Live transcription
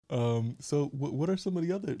So what are some of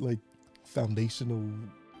the other like foundational,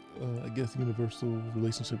 I guess, universal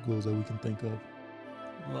relationship goals that we can think of?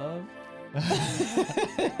 Love.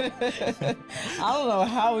 I don't know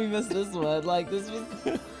how we missed this one. Like, this was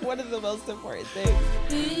one of the most important things.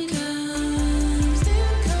 Here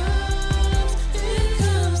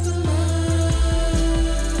comes the money.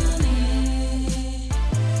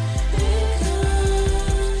 Here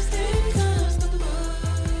comes the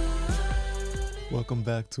money. Welcome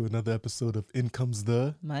back to another episode of In Comes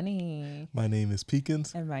the. Money. My name is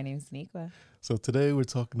Peekins. And my name's Niqua. So today we're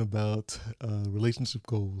talking about relationship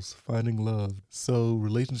goals, finding love. So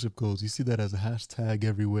relationship goals, you see that as a hashtag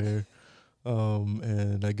everywhere.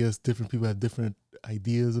 And I guess different people have different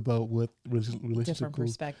ideas about what relationship Different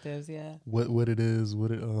goals, perspectives, yeah. what it is,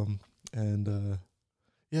 yeah,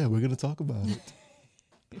 we're gonna talk about it.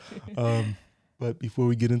 But before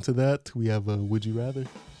we get into that, we have a Would You Rather.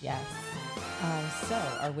 Yes. So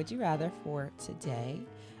our Would You Rather for today,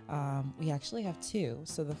 we actually have two.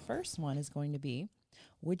 So the first one is going to be,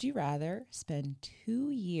 would you rather spend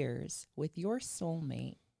 2 years with your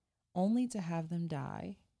soulmate only to have them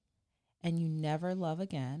die and you never love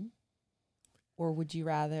again? Or would you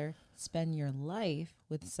rather spend your life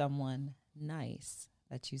with someone nice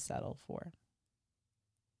that you settle for?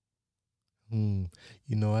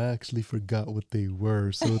 I actually forgot what they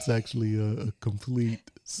were, so it's actually a complete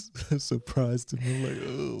surprise to me. I'm like,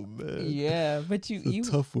 oh man, Yeah, but it's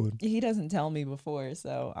a tough one. he doesn't tell me before,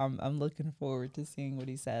 so I'm looking forward to seeing what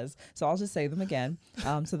he says. So I'll just say them again.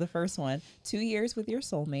 So the first one, 2 years with your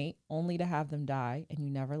soulmate only to have them die and you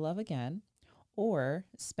never love again, or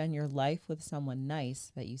spend your life with someone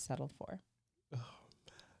nice that you settle for.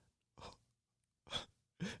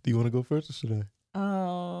 Do you want to go first, or should I?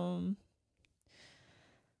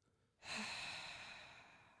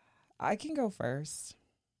 I can go first.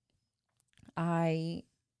 I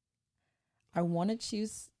want to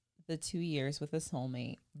choose the 2 years with a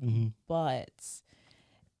soulmate, but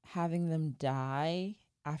having them die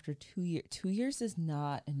after 2 years, 2 years is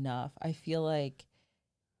not enough. I feel like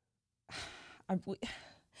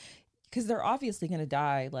because they're obviously going to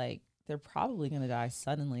die. Like, they're probably going to die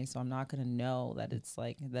suddenly. So I'm not going to know that it's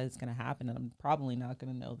like, that it's going to happen. And I'm probably not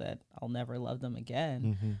going to know that I'll never love them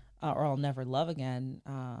again. Or I'll never love again.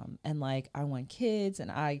 And like, I want kids,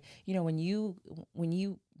 and when you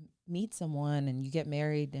meet someone and you get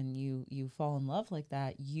married and you fall in love like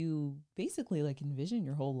that, you basically like envision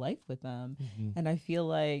your whole life with them. And I feel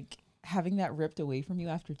like having that ripped away from you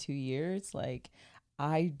after 2 years, like,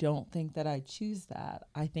 I don't think that I'd choose that.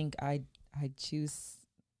 I think I'd choose,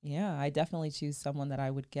 I definitely choose someone that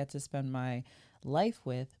I would get to spend my life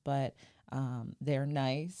with, but they're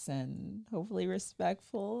nice and hopefully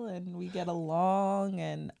respectful and we get along,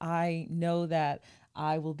 and I know that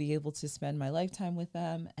I will be able to spend my lifetime with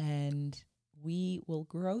them and we will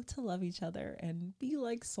grow to love each other and be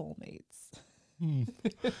like soulmates.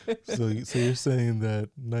 So you're saying that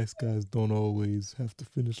nice guys don't always have to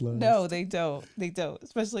finish last? No, they don't. They don't,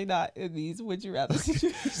 especially not in these would you rather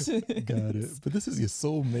situations. Got it. But this is your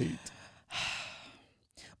soulmate.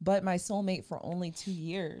 But my soulmate for only 2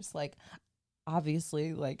 years. Like,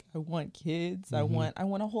 obviously, like, I want kids. I want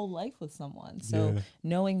a whole life with someone. So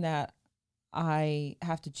knowing that I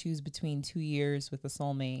have to choose between 2 years with a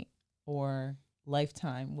soulmate or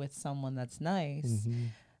lifetime with someone that's nice,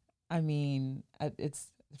 I mean, it's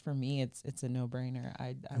for me, it's a no-brainer.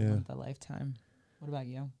 I want the lifetime. What about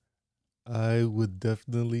you? I would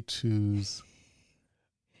definitely choose.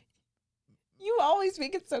 You always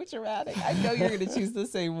make it so dramatic. I know you're going to choose the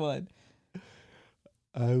same one.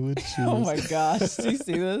 I would choose. Oh my gosh. Do you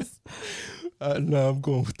see this? No, I'm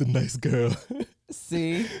going with the nice girl.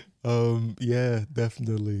 See? Yeah,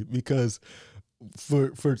 definitely. Because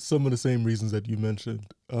for some of the same reasons that you mentioned,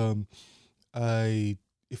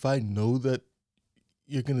 if I know that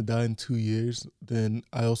you're gonna die in 2 years, then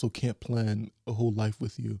I also can't plan a whole life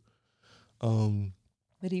with you.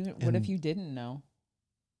 But even what if you didn't know?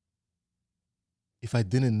 If I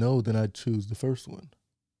didn't know, then I'd choose the first one.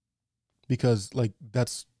 Because like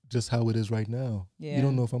that's just how it is right now. Yeah. You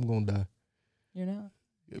don't know if I'm gonna die. You're not.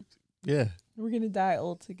 Yeah. We're gonna die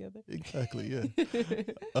old together. Exactly. Yeah.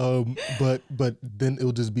 But then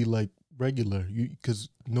it'll just be like regular, because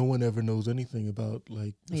no one ever knows anything about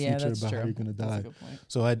like the future, that's about true. how you're gonna That's die. a good point.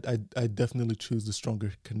 So I definitely choose the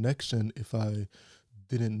stronger connection if I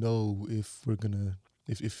didn't know if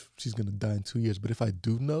she's gonna die in 2 years. But if I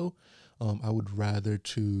do know, I would rather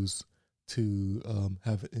choose to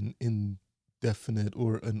have an indefinite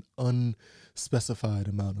or an unspecified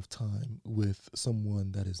amount of time with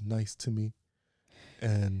someone that is nice to me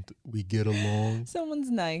and we get along, Someone's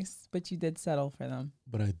nice, but you did settle for them.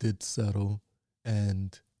 but I did settle.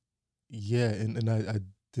 And yeah, and I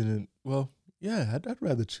didn't, well, yeah, I'd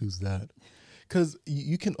rather choose that. Because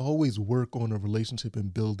you can always work on a relationship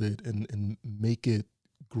and build it and make it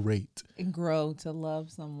great. And grow to love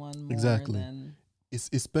someone more Exactly. than It's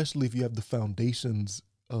especially if you have the foundations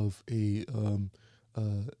of a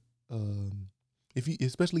if you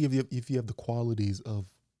especially if you have the qualities of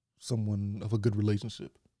someone of a good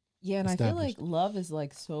relationship. yeah, and I feel like Established. love is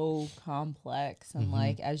like so complex and Mhm.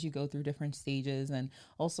 like as you go through different stages and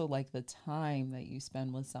also like the time that you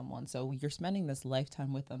spend with someone. So you're spending this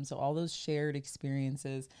lifetime with them. So all those shared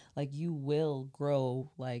experiences, like you will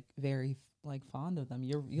grow like very like fond of them.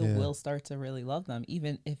 You Yeah. will start to really love them,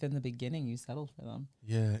 even if in the beginning you settled for them.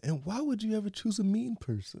 Yeah, and why would you ever choose a mean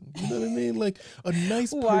person? You know what I mean? Like a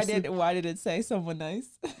nice person. Why did it say someone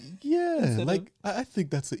nice? Yeah, instead like I think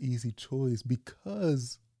that's an easy choice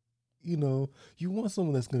because you want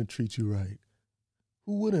someone that's going to treat you right.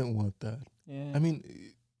 Who wouldn't want that? Yeah. I mean,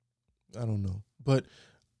 I don't know, but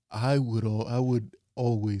I would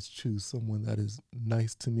always choose someone that is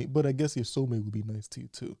nice to me. But I guess your soulmate would be nice to you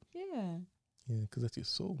too. yeah. Yeah, because that's your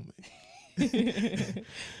soulmate.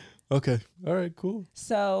 Okay, all right, cool.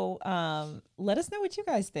 So, let us know what you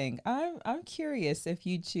guys think. I'm curious if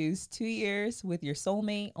you choose 2 years with your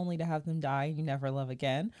soulmate only to have them die and you never love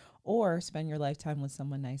again, or spend your lifetime with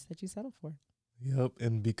someone nice that you settle for. Yep,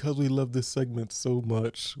 and because we love this segment so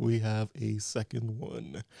much, we have a second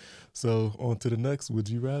one. So on to the next. Would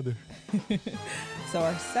you rather? So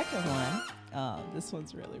our second one, this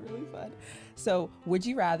one's really really fun. So, would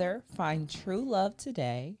you rather find true love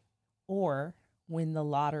today, or win the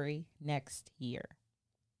lottery next year?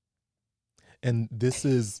 And this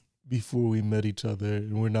is before we met each other,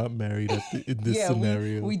 and we're not married in this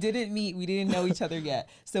scenario. We didn't meet. We didn't know each other yet.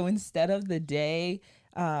 So instead of the day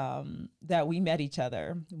that we met each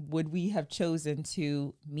other, would we have chosen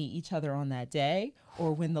to meet each other on that day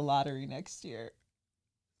or win the lottery next year?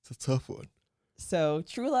 It's a tough one. So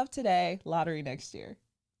true love today, lottery next year.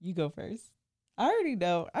 You go first. I already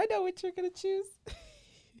know. I know what you're gonna choose.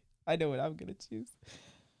 I know what I'm gonna choose.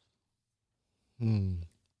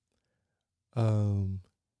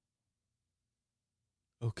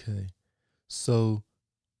 Okay. So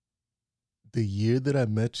the year that I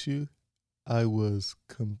met you, I was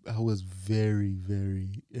very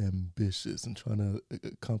very ambitious and trying to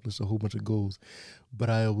accomplish a whole bunch of goals, but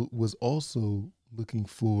I was also looking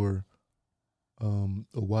for a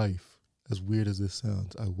wife. As weird as this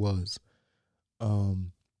sounds, I was,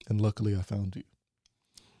 and luckily I found you.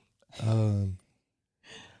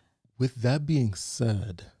 With that being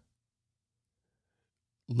said,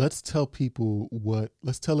 let's tell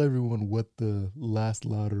everyone what the last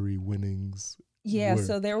lottery winnings Yeah, were.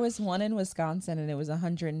 so there was one in Wisconsin and it was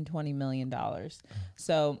 $120 million.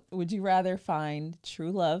 So would you rather find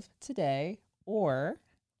true love today or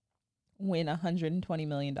win $120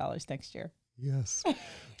 million next year? Yes.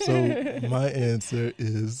 So my answer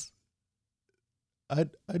is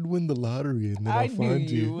I'd win the lottery and then I I'll knew find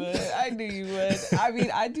you you. would. I knew you would. I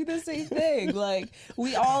mean, I do the same thing. Like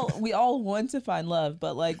we all want to find love,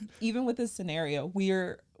 but like even with this scenario,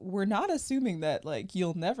 we're not assuming that like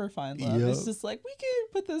you'll never find love. It's Yep. just like we can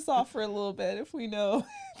put this off for a little bit if we know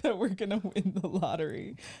that we're gonna win the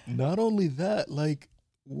lottery. Not only that, like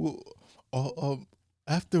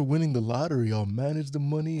after winning the lottery, I'll manage the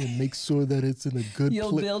money and make sure that it's in a good You'll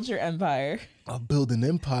place. build your empire. I'll build an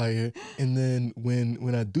empire, and then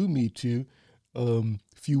when I do meet you, a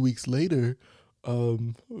few weeks later, A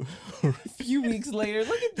few weeks later,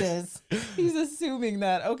 look at this. He's assuming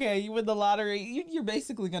that okay, you win the lottery. You're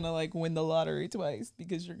basically gonna like win the lottery twice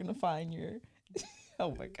because you're gonna find your.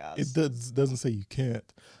 Oh my gosh. it doesn't say you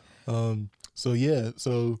can't. So yeah,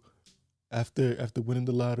 so after winning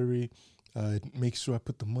the lottery, make sure I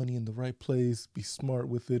put the money in the right place, be smart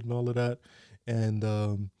with it, and all of that,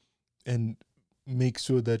 and make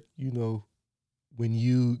sure that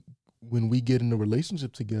when we get in a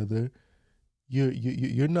relationship together,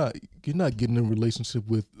 you're not getting in a relationship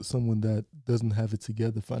with someone that doesn't have it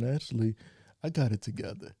together financially. I got it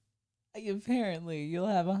together. Apparently, you'll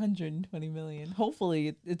have 120 million.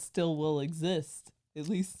 Hopefully, it still will exist. At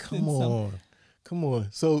least Come on.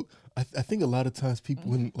 So I think a lot of times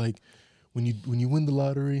people when you win the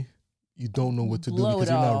lottery, you don't know what to do blow because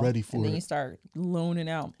it you're all, not ready and for then you it. start loaning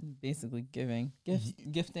out, basically gifting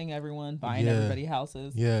everyone, buying Yeah. everybody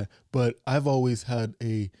houses. Yeah, but I've always had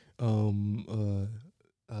a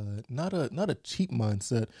not a cheap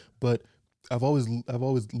mindset, but I've always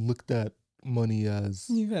looked at money as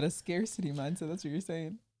You've had a scarcity mindset. That's what you're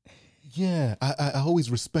saying. Yeah, I always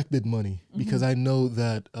respected money because I know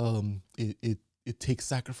that it takes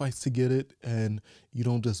sacrifice to get it, and you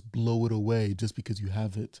don't just blow it away just because you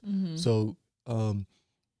have it. So um,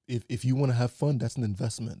 if you want to have fun, that's an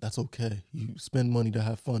investment. That's okay. You spend money to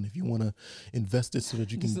have fun. If you want to invest it so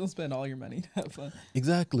that you You can still spend all your money to have fun.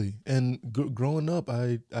 exactly. And growing up,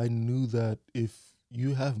 I knew that if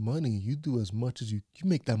you have money, you do as much as you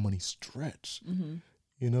make that money stretch.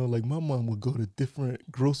 You know, like my mom would go to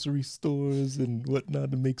different grocery stores and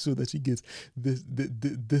whatnot to make sure that she gets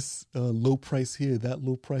this low price here, that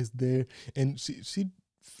low price there, and she'd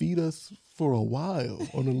feed us for a while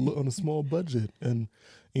on on a small budget, and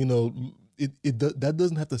you know, that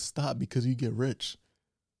doesn't have to stop because you get rich.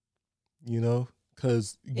 You know,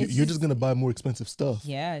 because It's you're just just- gonna buy more expensive stuff.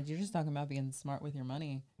 Yeah, you're just talking about being smart with your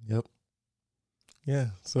money. Yep. Yeah.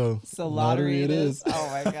 So So lottery it is.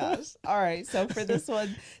 Oh my gosh. All right. So for this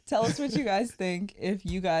one, tell us what you guys think. If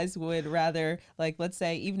you guys would rather, like, let's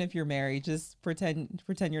say, even if you're married, just pretend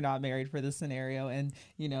you're not married for this scenario, and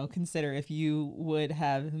consider if you would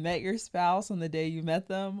have met your spouse on the day you met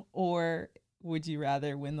them, or would you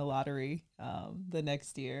rather win the lottery the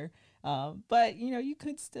next year? But you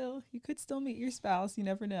could still meet your spouse. You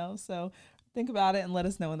never know. So think about it and let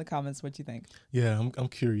us know in the comments what you think. yeah, I'm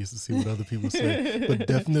curious to see what other people say, but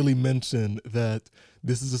definitely mention that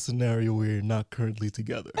this is a scenario where you're not currently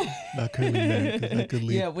together, not currently married, 'cause that could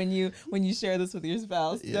lead. Yeah, when you share this with your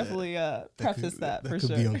spouse, Yeah, definitely preface that for could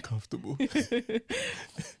sure. be uncomfortable.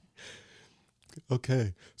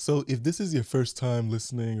 Okay, so if this is your first time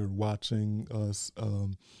listening or watching us,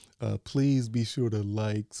 please be sure to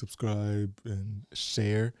like, subscribe, and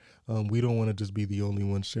share. We don't want to just be the only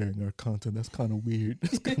one sharing our content. That's kind of weird.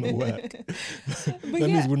 That's kind of whack. that yeah.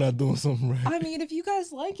 means we're not doing something right. I mean, if you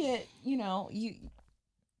guys like it, you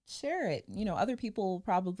share it. Other people will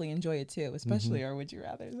probably enjoy it too, especially our would you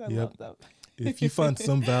rather's. I Yep. love them. If you find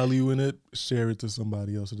some value in it, share it to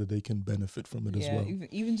somebody else so that they can benefit from it as Yeah, well.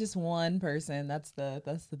 even just one person, that's the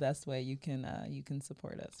best way you can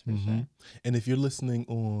support us for Mhm. sure. And if you're listening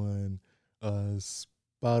on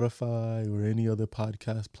Spotify or any other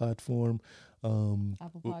podcast platform,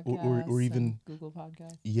 Apple or- Podcasts or even and Google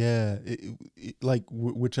Podcasts. yeah, like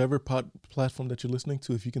whichever platform that you're listening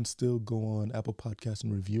to, if you can still go on Apple Podcasts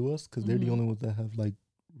and review us, because they're the Mhm. only ones that have like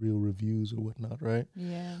real reviews or whatnot, right?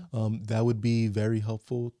 Yeah. That would be very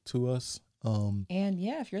helpful to us. And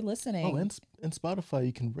yeah, if you're listening, Oh, and Spotify,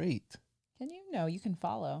 you can rate. you can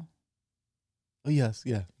follow. Oh, yes,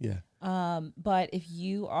 yeah. But if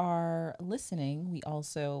you are listening, we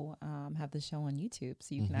also have the show on YouTube,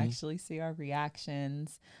 so you can Mhm. actually see our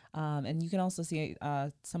reactions, and you can also see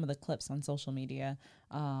some of the clips on social media,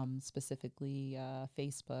 specifically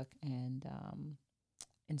Facebook and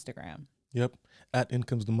Instagram. Yep. At In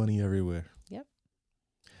Comes the Money everywhere. Yep.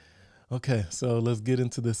 Okay, so let's get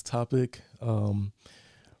into this topic.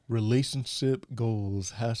 Relationship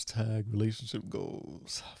goals. Hashtag relationship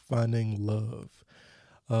goals. Finding love.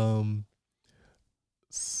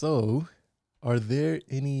 So are there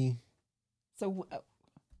any So,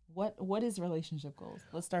 what is relationship goals?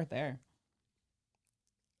 Let's start there.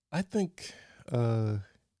 I think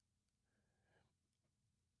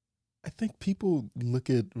people look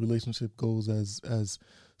at relationship goals as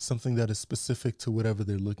something that is specific to whatever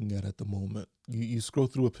they're looking at the moment. You scroll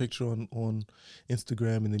through a picture on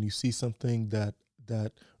Instagram, and then you see something that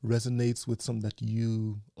resonates with something that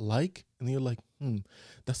you like, and then you're like,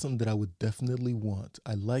 that's something that I would definitely want.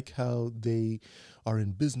 I like how they are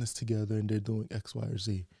in business together and they're doing X, Y, or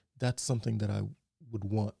Z. That's something that I would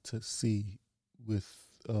want to see with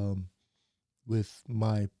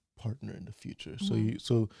my partner in the future. Mhm.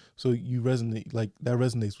 So you resonate, like that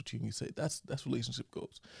resonates with you, and you say that's relationship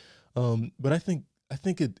goals. But I think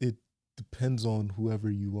it depends on whoever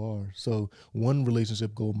you are. So one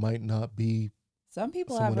relationship goal might not be Some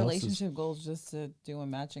people have Someone else's. relationship goals just to do a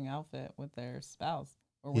matching outfit with their spouse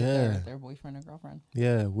or with Yeah. their boyfriend or girlfriend.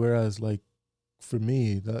 yeah. Whereas like for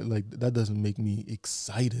me, that doesn't make me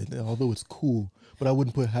excited, although it's cool. But I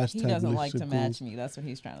wouldn't put hashtag He doesn't like relationship to match goals. me. That's what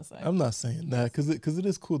he's trying to say. I'm not saying that because it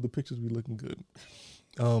is cool. The pictures be looking good.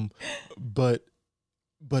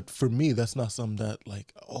 But for me, that's not something that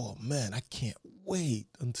like, oh man, I can't wait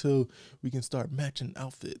until we can start matching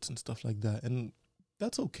outfits and stuff like that. And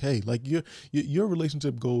that's okay. Like your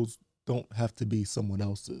relationship goals don't have to be someone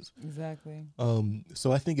else's. Exactly.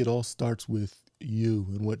 So I think it all starts with you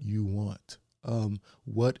and what you want.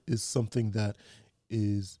 What is something that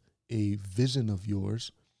is a vision of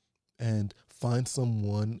yours, and find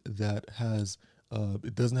someone that has.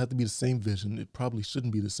 It doesn't have to be the same vision. It probably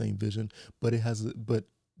shouldn't be the same vision, but but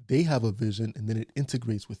they have a vision, and then it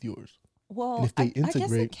integrates with yours. Well, if they I guess it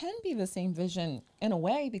integrate, can be the same vision in a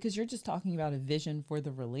way because you're just talking about a vision for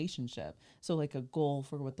the relationship. So, like a goal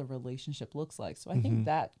for what the relationship looks like. So, I think mhm,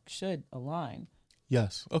 that should align.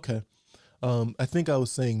 yes, okay. I think I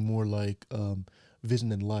was saying more like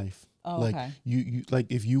vision in life. Oh, Like okay. you like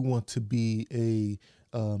if you want to be a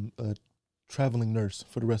traveling nurse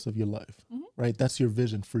for the rest of your life, Hmm. right? That's your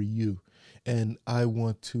vision for you. And I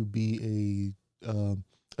want to be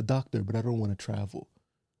a doctor, but I don't want to travel.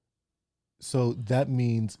 So that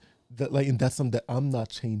means that like, and that's something that I'm not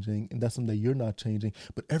changing, and that's something that you're not changing.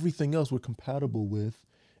 But everything else we're compatible with,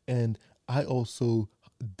 and I also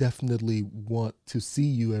definitely want to see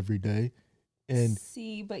you every day. And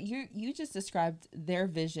See, but you just described their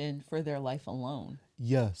vision for their life alone.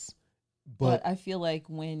 yes, But but I feel like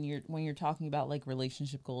when you're talking about like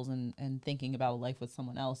relationship goals and thinking about a life with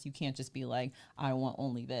someone else, you can't just be like, I want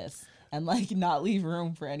only this and like not leave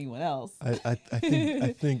room for anyone else. I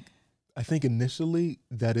think I think initially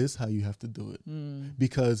that is how you have to do it. Mm,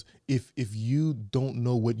 Because if you don't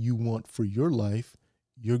know what you want for your life,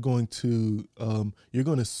 you're going to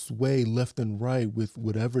sway left and right with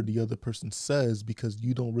whatever the other person says because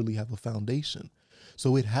you don't really have a foundation.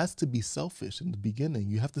 So it has to be selfish in the beginning.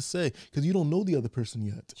 You have to say, because you don't know the other person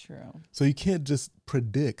yet. true. So you can't just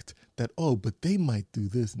predict that, oh, but they might do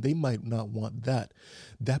this, they might not want that.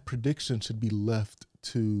 That prediction should be left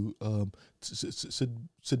to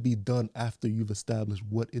should be done after you've established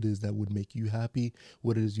what it is that would make you happy,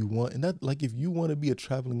 what it is you want. And that, like, if you want to be a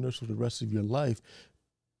traveling nurse for the rest of your life,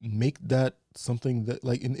 make that something that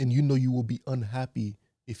like, and you know you will be unhappy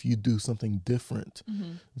if you do something different.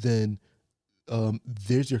 Hmm. Then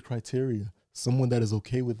there's your criteria. Someone that is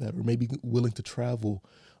okay with that, or maybe willing to travel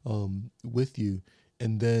with you,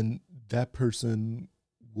 and then that person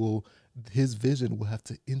will, his vision will have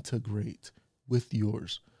to integrate with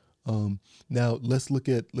yours. Now let's look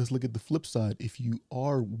at the flip side. If you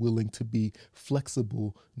are willing to be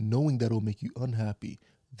flexible, knowing that will make you unhappy,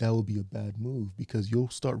 that will be a bad move because you'll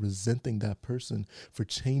start resenting that person for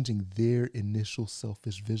changing their initial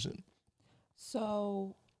selfish vision.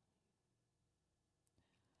 So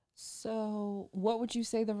so what would you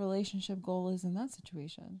say the relationship goal is in that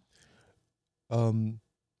situation? Um,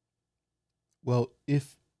 Well,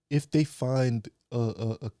 if they find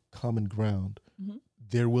a common ground, Hmm.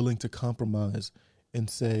 they're willing to compromise and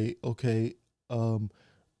say, okay, um,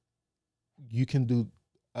 you can do.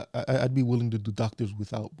 I'd be willing to do Doctors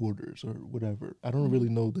Without Borders or whatever. I don't Hmm. really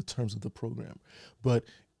know the terms of the program, but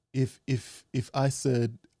if I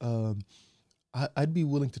said I'd be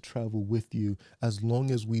willing to travel with you as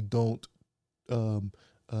long as we don't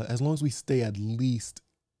as long as we stay at least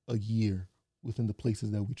a year within the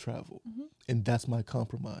places that we travel, Hmm. and that's my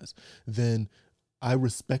compromise, then I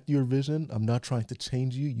respect your vision. I'm not trying to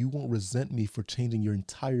change you. You won't resent me for changing your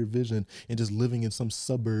entire vision and just living in some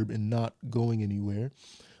suburb and not going anywhere.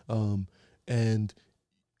 Um, and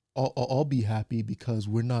I'll be happy because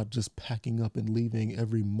we're not just packing up and leaving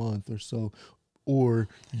every month or so, or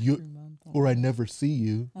you Every month. Oh or my I God. never see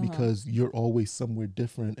you Uh-huh. because you're always somewhere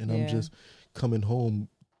different and I'm Yeah. just coming home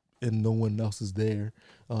and no one else is there.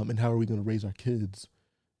 And how are we going to raise our kids?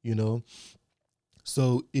 You know?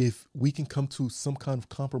 So if we can come to some kind of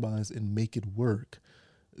compromise and make it work,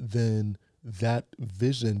 then that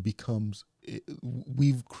vision becomes,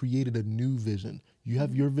 we've created a new vision. You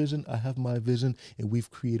have Hmm. your vision, I have my vision, and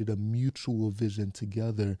we've created a mutual vision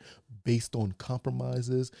together based on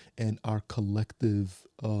compromises and our collective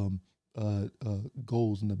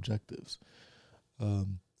goals and objectives.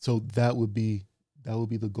 So that would be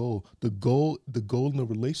the goal. The goal in the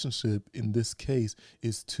relationship in this case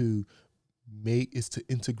is to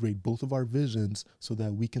integrate both of our visions so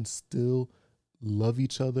that we can still love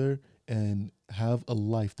each other and have a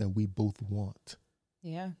life that we both want.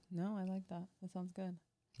 Yeah. No, I like that. That sounds good.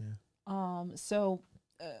 Yeah. So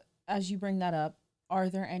as you bring that up, are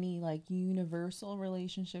there any like universal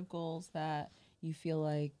relationship goals that you feel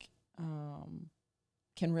like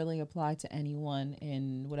can really apply to anyone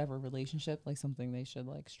in whatever relationship, like something they should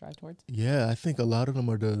like strive towards? Yeah, I think a lot of them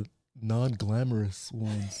are the non-glamorous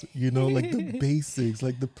ones, like the basics,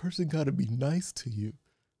 like the person got to be nice to you.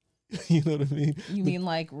 You know what I mean? You The mean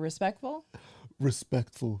like respectful?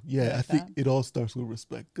 respectful. You Yeah, I like think that? it all starts with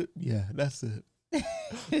respect. Good. Yeah, that's it.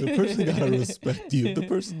 The person got to respect you. If the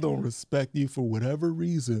person don't respect you for whatever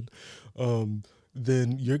reason, um,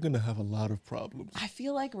 then you're going to have a lot of problems. I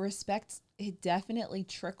feel like respect, it definitely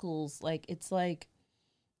trickles. Like it's like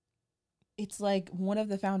one of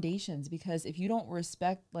the foundations because if you don't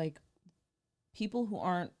respect like people who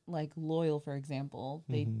aren't like loyal, for example,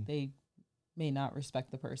 they Hmm. they may not respect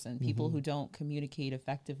the person. People Mhm. who don't communicate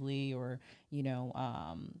effectively, or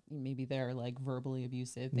maybe they're like verbally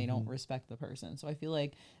abusive, they don't Mhm. respect the person. So I feel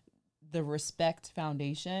like the respect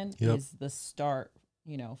foundation Yep. is the start,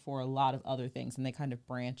 for a lot of other things, and they kind of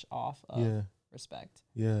branch off of Yeah. respect.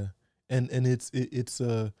 Yeah. And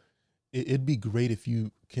it'd be great if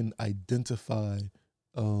you can identify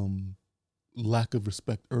um lack of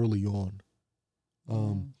respect early on.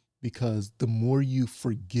 Yeah. Because the more you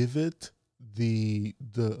forgive it, the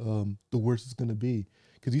worse it's gonna be.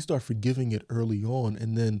 Because you start forgiving it early on,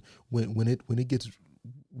 and then when it gets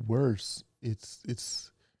worse,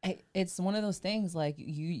 it's It's one of those things, like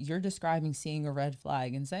you're describing seeing a red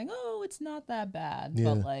flag and saying, "Oh, it's not that bad," but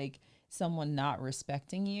yeah. like someone not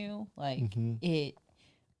respecting you, like Mm-hmm.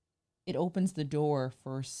 it opens the door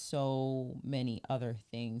for so many other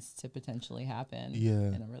things to potentially happen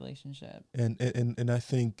Yeah. in a relationship. And I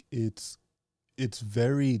think it's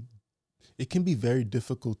very it can be very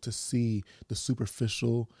difficult to see the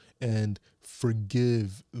superficial and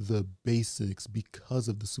forgive the basics because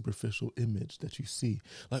of the superficial image that you see.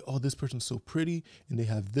 Like, oh, this person's so pretty and they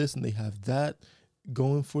have this and they have that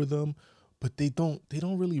going for them, but they don't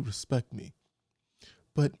really respect me.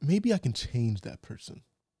 But maybe I can change that person.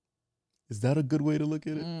 Is that a good way to look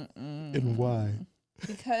at it? And why? Mm-mm.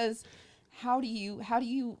 Because how do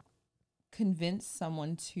you convince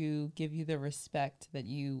someone to give you the respect that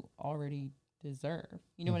you already deserve?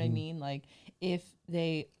 You know what I Hmm. mean? Like if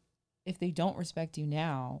they if they don't respect you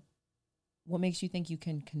now, what makes you think you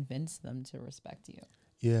can convince them to respect you?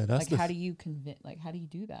 Yeah, that's Like how do you convince, like how do you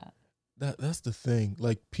do that? that's the thing.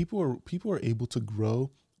 Like people are able to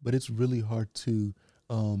grow, but it's really hard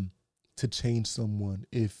um to change someone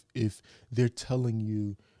if they're telling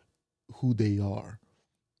you who they are.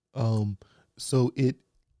 Um, so it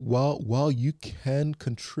while you can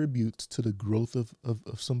contribute to the growth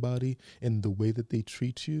of somebody and the way that they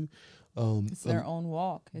treat you, It's their own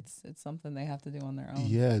walk. It's something they have to do on their own.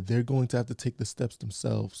 yeah, they're going to have to take the steps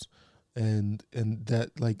themselves. And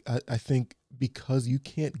that, like, I think because you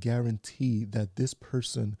can't guarantee that this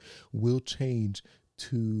person will change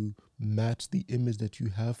to match the image that you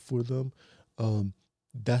have for them, um,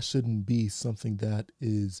 that shouldn't be something that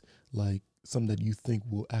is like something that you think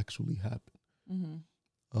will actually happen. Mm-hmm.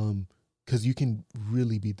 Because you can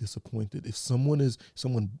really be disappointed if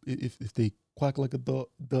if they quack like a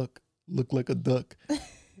duck, look like a duck.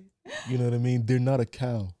 You know what I mean? They're not a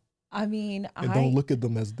cow, I mean, and don't look at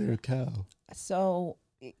them as their cow. so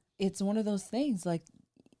it's one of those things, like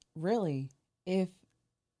really,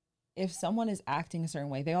 if someone is acting a certain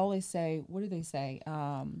way, they always say, what do they say?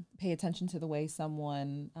 Pay attention to the way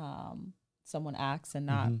someone acts, and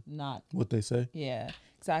not Hmm. not What they say? yeah,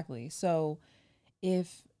 exactly. So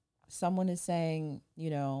if someone is saying,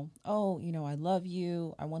 oh, I love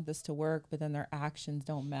you, I want this to work, but then their actions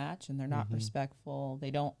don't match and they're not Hmm. respectful, they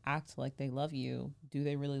don't act like they love you, do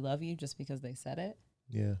they really love you just because they said it?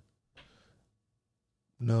 Yeah.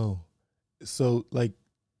 No. So like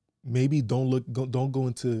maybe don't go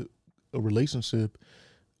into a relationship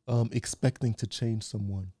expecting to change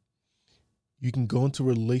someone. You can go into a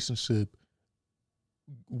relationship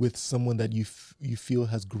with someone that you feel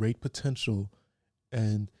has great potential,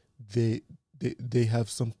 and they they have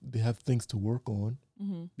things to work on,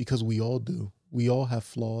 Mm-hmm. because we all do. We all have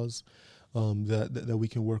flaws that we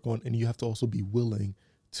can work on, and you have to also be willing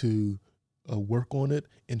to work on it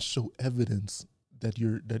and show evidence that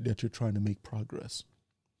you're trying to make progress.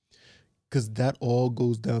 Because that all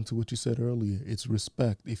goes down to what you said earlier. It's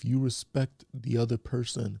respect. If you respect the other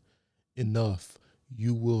person enough,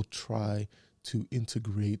 you will try to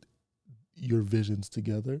integrate your visions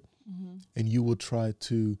together, Mm-hmm. and you will try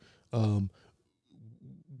to um,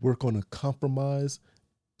 work on a compromise.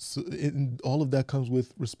 So all of that comes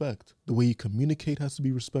with respect. The way you communicate has to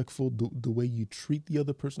be respectful. The way you treat the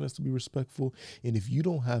other person has to be respectful. And if you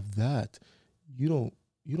don't have that, you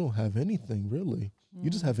don't have anything really. You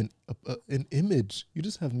just have an image. You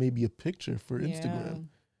just have maybe a picture for Yeah. Instagram.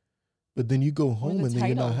 But then you go Or home the and then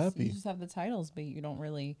you're not titles. You happy. just have the titles, but you don't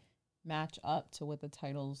really match up to what the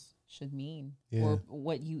titles should mean, Yeah. or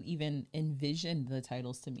what you even envisioned the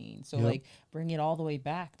titles to mean. So, Yep. like, bring it all the way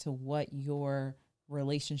back to what your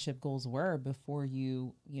relationship goals were before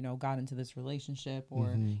you got into this relationship,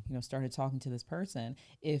 or, Hmm. started talking to this person.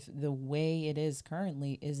 If the way it is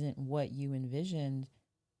currently isn't what you envisioned,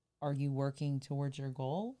 are you working towards your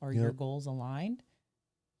goal? Are your Yep. goals aligned?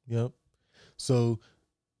 Yep. So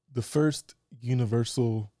the first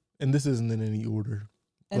universal, and this isn't in any order,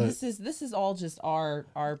 And But this is all just our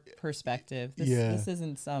perspective. Yeah. This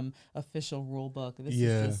isn't some official rule book. This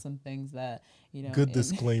Yeah. is just some things that, you know. good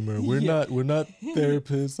disclaimer. We're Yeah. not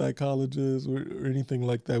therapists, psychologists, or anything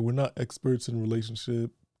like that. We're not experts in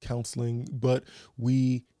relationship counseling, but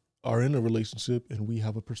we are in a relationship and we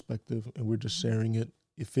have a perspective and we're just sharing it.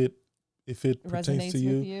 If it pertains resonates to with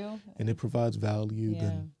you you. and it provides value, Yeah.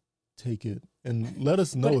 then take it. And let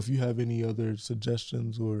us know But- if you have any other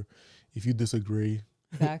suggestions or if you disagree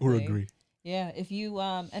Exactly. or agree. Yeah, if you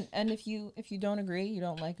and if you don't agree, you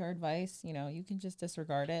don't like our advice, you know, you can just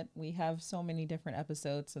disregard it. We have so many different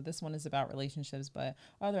episodes. So this one is about relationships, but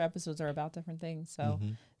other episodes are about different things. So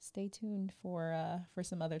Mhm. stay tuned for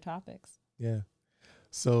some other topics. Yeah.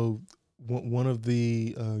 So one of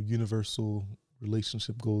the universal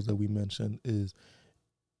relationship goals that we mentioned is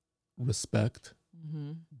respect.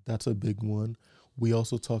 Mm-hmm. That's a big one. We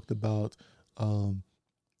also talked about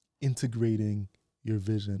integrating your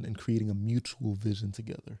vision and creating a mutual vision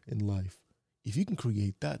together in life. If you can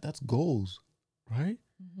create that, that's goals, right?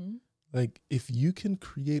 Mm-hmm. Like if you can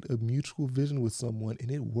create a mutual vision with someone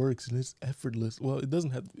and it works and it's effortless. Well, it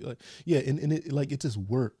doesn't have to be like, yeah, and it like it just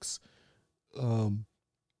works.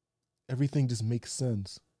 Everything just makes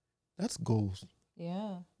sense. That's goals.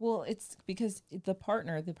 Yeah. Well, it's because the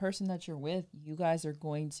partner, the person that you're with, you guys are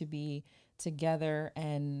going to be together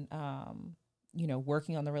and, you know,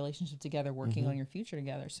 working on the relationship together, working Mhm. on your future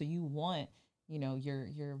together. So you want, you know,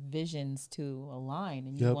 your visions to align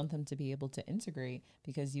and you Yep. want them to be able to integrate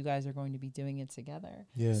because you guys are going to be doing it together.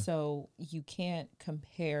 Yeah. So you can't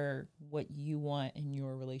compare what you want in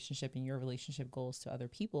your relationship and your relationship goals to other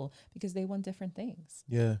people because they want different things.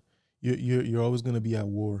 Yeah. You're always gonna be at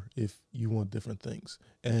war if you want different things.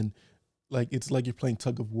 And like it's like you're playing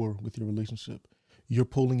tug of war with your relationship. You're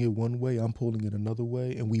pulling it one way, I'm pulling it another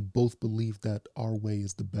way, and we both believe that our way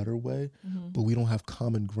is the better way, but we don't have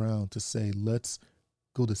common ground to say let's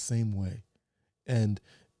go the same way. And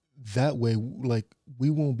that way, like we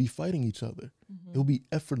won't be fighting each other. It'll be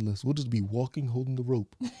effortless. We'll just be walking, holding the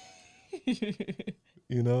rope.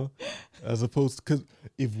 You know, as opposed to, because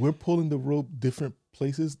if we're pulling the rope different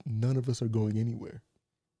places, none of us are going anywhere.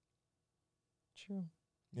 True.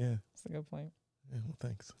 Yeah. That's a good point. Yeah, well,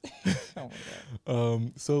 thanks. Oh my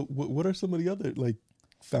God. So what are some of the other like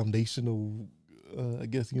foundational, I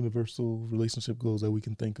guess, universal relationship goals that we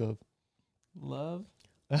can think of? Love.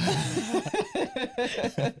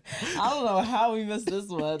 I don't know how we missed this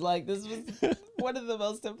one. Like this was one of the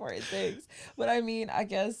most important things. But I mean, I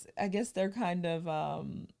guess they're kind of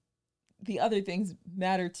the other things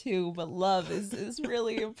matter too, but love is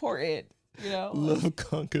really important, you know? Love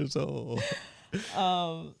conquers all.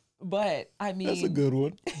 But I mean That's a good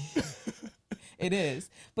one. it is.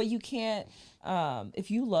 But you can't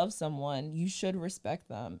if you love someone, you should respect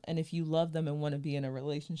them. And if you love them and want to be in a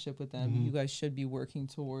relationship with them, Mhm. you guys should be working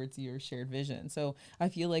towards your shared vision. So I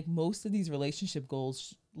feel like most of these relationship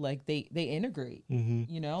goals, like they integrate, Mm-hmm.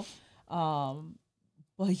 you know?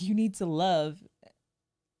 But you need to love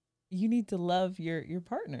your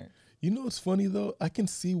partner. You know what's funny though? I can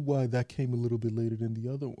see why that came a little bit later than the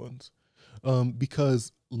other ones,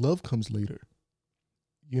 because love comes later.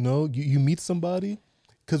 You know, you meet somebody,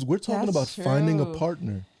 because we're talking That's about finding a true.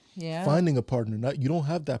 partner. Yeah. Finding a partner. Not you don't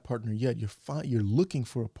have that partner yet. You're looking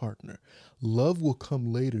for a partner. Love will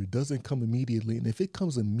come later. It doesn't come immediately. And if it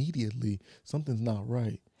comes immediately, something's not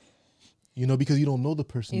right. You know, because you don't know the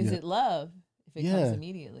person Is yet. it love if it Yeah. comes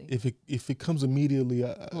immediately? If it comes immediately,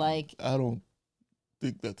 Like- I don't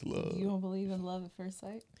think that's love. You don't believe in love at first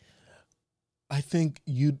sight? I think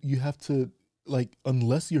you have to, like,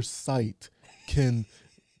 unless your sight can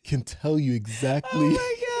tell you exactly Oh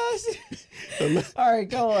my gosh. unless, All right,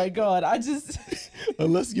 go on. I just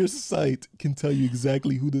unless your sight can tell you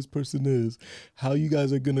exactly who this person is, how you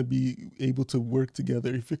guys are gonna be able to work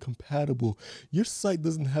together, if you're compatible. Your sight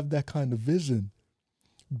doesn't have that kind of vision.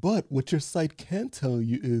 But what your sight can tell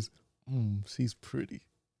you is, she's pretty.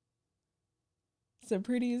 so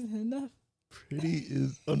pretty isn't enough. Pretty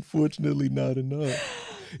is unfortunately not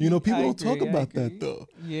enough. You know, people I don't talk agree, I about that agree. though.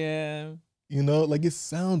 Yeah. You know, like it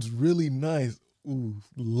sounds really nice. Ooh,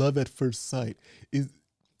 love at first sight is,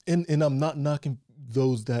 and I'm not knocking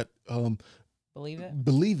those that Believe it?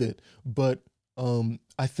 believe it, but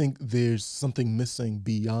I think there's something missing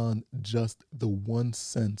beyond just the one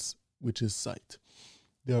sense, which is sight.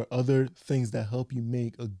 There are other things that help you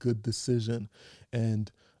make a good decision,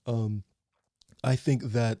 and I think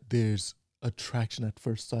that there's attraction at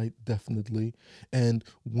first sight, definitely, and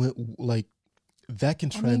when like that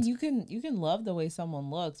can I mean, you can love the way someone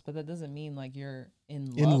looks, but that doesn't mean like you're in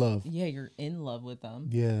love. In love. Yeah, you're in love with them.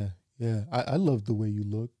 Yeah, I love the way you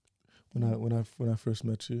look. when I first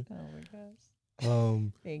met you. Oh my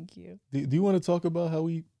gosh. Thank you. Do you want to talk about how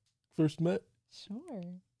we first met? Sure.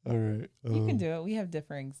 All right. You can do it. We have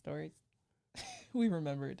differing stories. We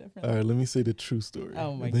remember it differently. All right, let me say the true story.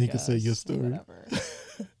 Oh my and then you can say your gosh, story. Whatever.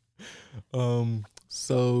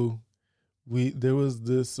 So there was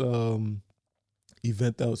this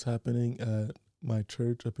event that was happening at my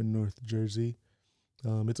church up in North Jersey.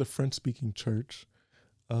 It's a French speaking church.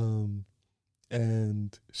 And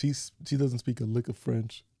she doesn't speak a lick of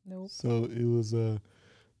French. Nope. So it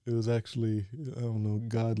was actually, I don't know,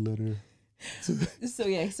 God led her. So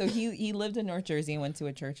yeah, so he lived in North Jersey and went to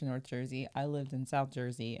a church in North Jersey. I lived in South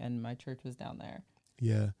Jersey and my church was down there.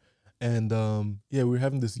 Yeah. And we were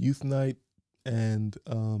having this youth night, and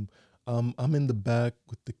I'm in the back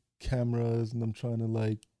with the cameras, and I'm trying to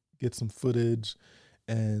like get some footage,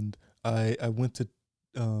 and I went to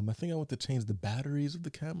I think I went to change the batteries of the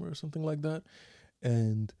camera or something like that,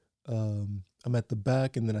 and I'm at the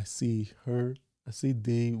back, and then I see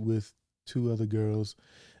Dee with two other girls,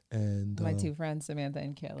 and My two friends, Samantha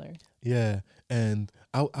and Kaylor. yeah, and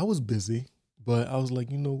I was busy, but I was like,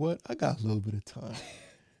 you know what, I got a little bit of time.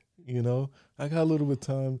 I got a little bit of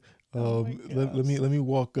time. Oh my let gosh. me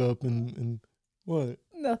walk up and what?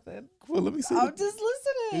 Nothing. Well, let me say. I'm just Let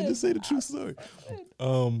me listening. just say the true story.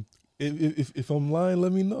 If I'm lying,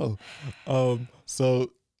 let me know. So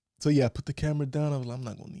yeah, I put the camera down. I was like, I'm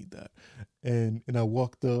not gonna need that, and I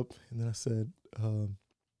walked up, and then I said,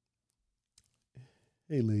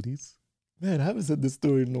 "Hey, ladies." Man, I haven't said this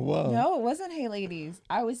story in a while. No, it wasn't Hey Ladies.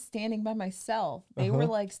 I was standing by myself. They were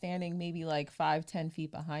Uh-huh. like standing maybe like 5-10 feet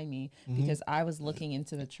behind me Mhm. because I was looking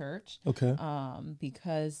into the church. Okay.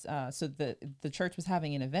 Because so the church was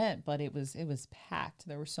having an event, but it was packed.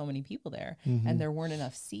 There were so many people there, Mhm. and there weren't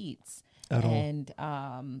enough seats. At all.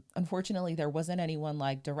 And unfortunately, there wasn't anyone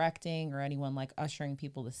like directing or anyone like ushering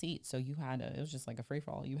people to seats. So it was just like a free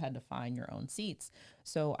for all. You had to find your own seats.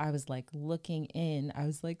 So I was like looking in, I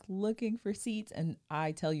was like looking for seats, and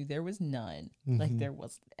I tell you, there was none. Like Mhm. there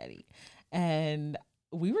wasn't any. And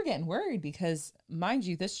we were getting worried because, mind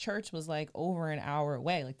you, this church was like over an hour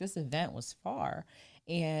away. Like this event was far.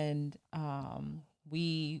 And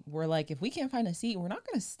we were like, if we can't find a seat, we're not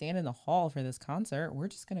going to stand in the hall for this concert. We're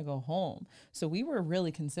just going to go home. So we were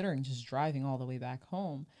really considering just driving all the way back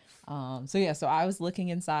home. So I was looking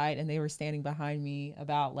inside, and they were standing behind me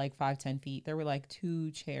about like 5-10 feet. There were like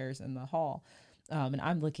 2 chairs in the hall. And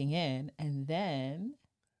I'm looking in, and then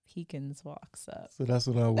Peekins walks up. So that's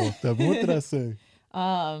when I walked up. What did I say?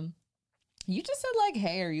 You just said like,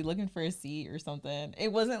 "Hey, are you looking for a seat or something?"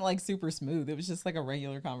 It wasn't like super smooth. It was just like a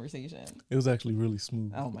regular conversation. It was actually really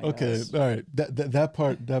smooth. Oh my Okay, gosh. all right. That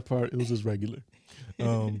part it was just regular.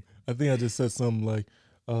 I think I just said something like,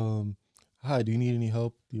 "Hi, do you need any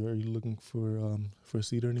help? Are you looking for a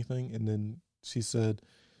seat or anything?" And then she said,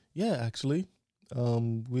 "Yeah, actually,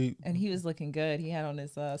 we And he was looking good. He had on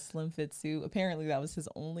his slim fit suit. Apparently, that was his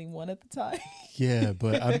only one at the time. yeah."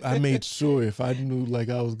 But I made sure if I knew like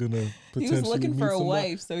I was gonna He potentially was looking meet for a somebody-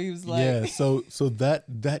 wife, so he was like, yeah. So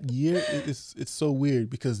that year it's so weird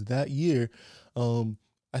because that year,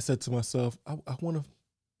 I said to myself, I want to.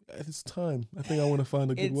 It's time. I think I want to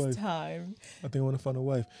find a good "It's wife. time." I think I want to find a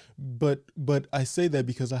wife. But I say that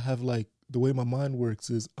because I have like the way my mind works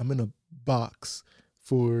is I'm in a box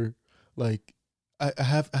for like I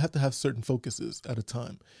have to have certain focuses at a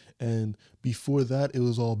time. And before that it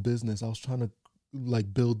was all business. I was trying to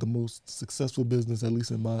like build the most successful business, at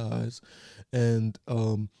least in my eyes. And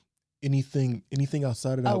anything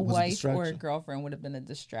outside of that A was a wife or a distraction. girlfriend would have been a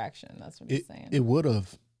distraction. That's what he's saying. It would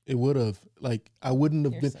have. Like I wouldn't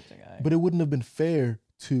have You're been, such a guy. but it wouldn't have been fair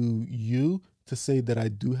to you to say that I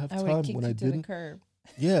do have I would time have kicked when you I to the didn't. curb.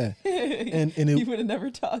 Yeah, and You it would have never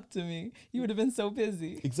talked to me. You would have been so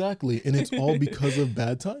busy. exactly, and it's all because of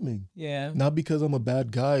bad timing. Yeah. Not because I'm a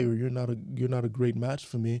bad guy or you're not a great match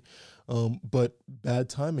for me, but bad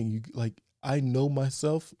timing. You like I know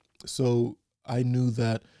myself, so I knew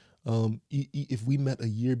that if we met a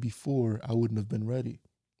year before, I wouldn't have been ready.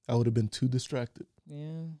 I would have been too distracted.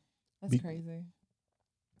 Yeah. That's Be- crazy.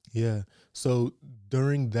 Yeah. So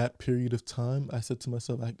during that period of time, I said to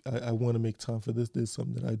myself, I want to make time for this. This is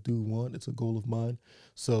something that I do want. It's a goal of mine.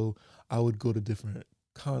 So I would go to different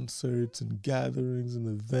concerts and gatherings and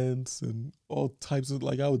events and all types of,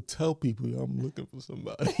 like, I would tell people, "Yo, I'm looking for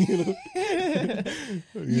somebody."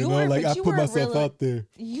 You were- like but I you put were myself really- out there.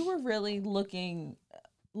 You were really looking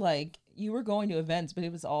like you were going to events, but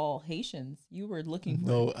it was all Haitians. You were looking for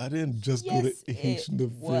No, I didn't just go Yes, to Haitian it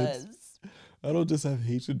events. was. I don't just have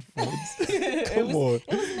Haitian friends. It Come was- on.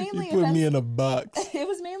 it was mainly You put me events- in a box. It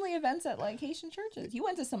was mainly events at like Haitian churches. You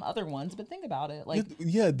went to some other ones, but think about it. Like,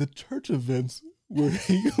 Yeah, the church events were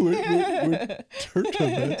church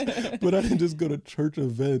events, but I didn't just go to church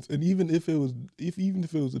events. And even if it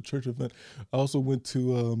was a church event, I also went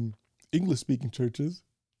to English speaking churches.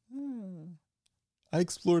 I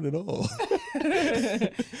explored it all.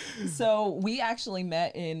 so we actually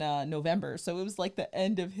met in November. So it was like the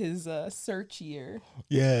end of his search year.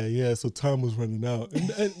 Yeah. So time was running out, and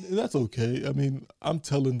that's okay. I mean, I'm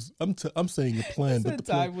saying a plan, but The the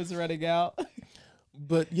plan, time was running out.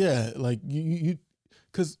 but yeah, like you,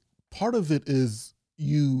 because part of it is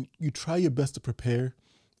you try your best to prepare,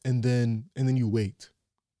 and then you wait,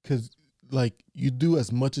 because like you do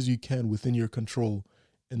as much as you can within your control,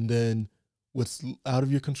 and then what's out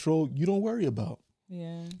of your control you don't worry about.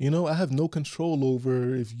 Yeah. You know, I have no control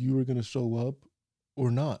over if you were gonna show up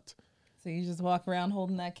or not. So you just walk around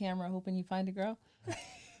holding that camera, hoping you find a girl.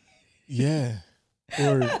 Yeah.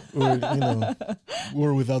 Or you know,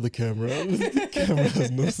 or without the camera. The camera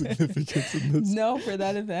has no significance in this. No, for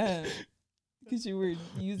that event, because you were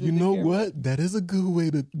using. You the know camera. what? That is a good way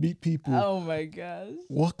to meet people. Oh my gosh.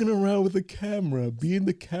 Walking around with a camera, being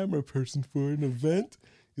the camera person for an event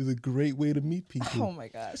is a great way to meet Oh people. my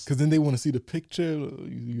gosh. Because then they want to see the picture.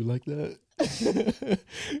 You like that?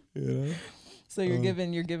 You know? So you're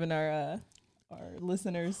giving our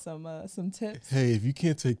listeners some tips. Hey, if you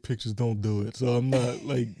can't take pictures, don't do it. So I'm not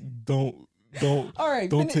like, don't. All right,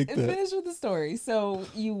 Don't take that. Finish with the story. So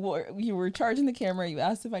you were charging the camera. You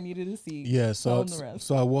asked if I needed a seat. Yeah, Tell so 'em the rest.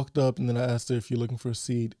 so I walked up and then I asked her if you're looking for a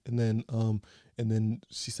seat, and then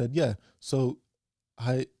she said yeah. So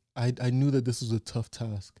I knew that this was a tough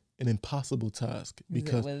task, an impossible task,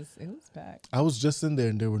 because it was packed. I was just in there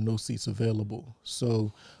and there were no seats available.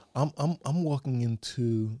 So I'm walking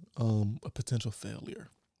into a potential failure.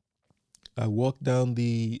 I walked down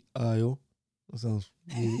the aisle. That sounds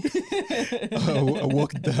weird. I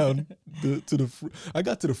walked down to the I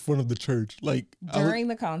got to the front of the church. Like During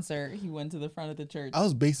the concert, he went to the front of the church. I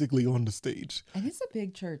was basically on the stage. And it's a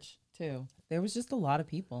big church too. There was just a lot of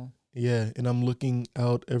people. Yeah, and I'm looking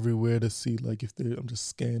out everywhere to see like if there. I'm just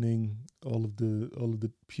scanning all of the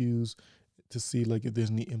pews to see like if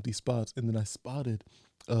there's any empty spots. And then I spotted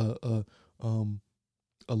a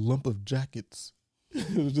lump of jackets.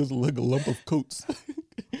 It was just like a lump of coats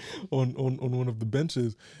on one of the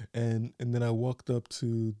benches, and then I walked up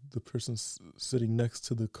to the person sitting next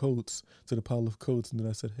to the coats, to the pile of coats, and then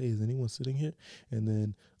I said, "Hey, is anyone sitting here?" And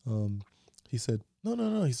then he said,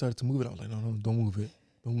 "No." He started to move it. I was like, "No, don't move it."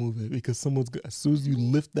 Don't move it, because as soon as you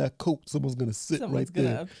lift that coat, someone's gonna sit Someone's right gonna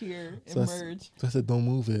there. appear, So emerge. So I said, "Don't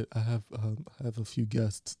move it. I have a few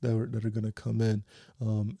guests that are gonna come in,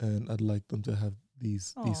 and I'd like them to have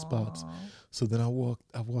these spots." Aw. So then I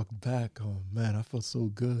walked back. Oh man, I felt so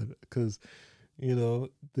good because, you know,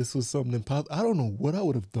 this was something impossible. I don't know what I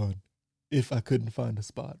would have done if I couldn't find a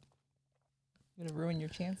spot. Would have ruined your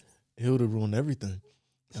chances. It would have ruined everything.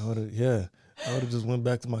 I would have just went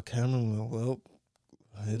back to my camera and went, well,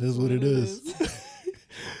 it is what it is.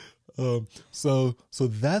 So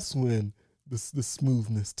that's when the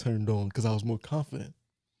smoothness turned on, because I was more confident.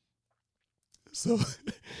 So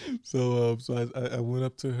I went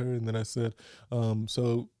up to her and then I said,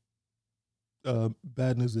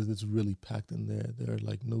 bad news is it's really packed in there. There are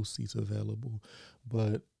like no seats available,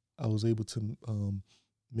 but I was able to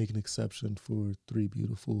make an exception for 3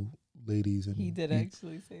 beautiful ladies, and He did you,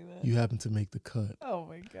 actually say that. you happen to make the cut. Oh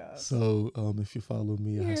my gosh. So if you follow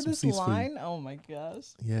me, You I hear have some this seats for you. line? Oh my gosh.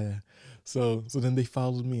 Yeah. So then they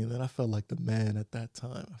followed me, and then I felt like the man at that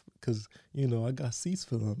time, because, you know, I got seats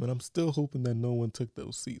for them, and I'm still hoping that no one took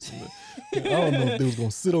those seats. I don't know if they was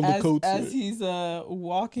gonna sit on the coats. As he's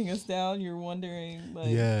walking us down, you're wondering like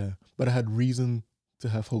Yeah, but I had reason to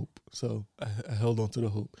have hope, so I held on to the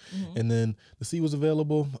hope. Mhm. And then the seat was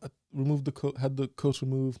available. I removed the coat, had the coats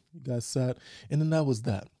removed. You guys sat, and then that was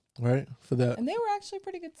that. Right for that. And they were actually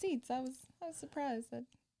pretty good seats. I was surprised at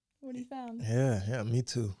what he found. Yeah, me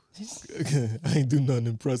too. I ain't do nothing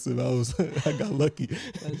impressive. I got lucky.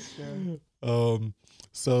 That's true.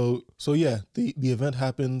 So yeah, the event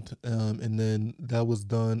happened, and then that was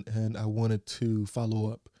done, and I wanted to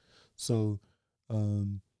follow up. So,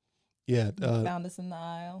 yeah, You found us in the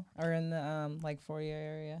aisle or in the like foyer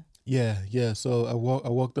area. yeah. So I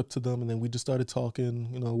walked up to them, and then we just started talking.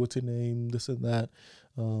 You know, what's your name? This and that,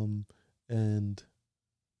 and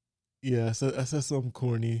yeah, I said something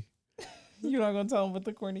corny. You're not gonna tell him what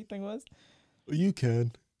the corny thing was. You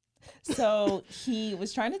can. So he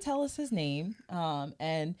was trying to tell us his name,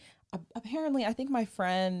 and apparently, I think my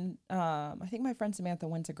friend Samantha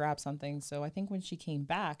went to grab something. So I think when she came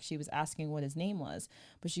back, she was asking what his name was,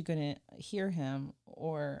 but she couldn't hear him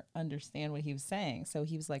or understand what he was saying. So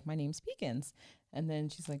he was like, "My name's Peekins," and then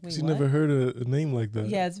she's like, "Wait, She what?" never heard a name like that.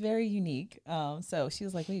 Yeah, it's very unique. So she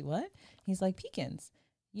was like, "Wait, what?" He's like, "Peekins,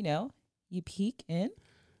 you know, you peek in."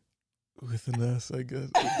 With an S, I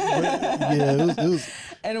guess. But, yeah, it was.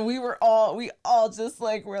 And we all just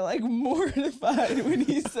like were like mortified when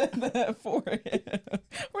he said that for him.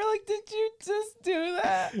 We're like, did you just do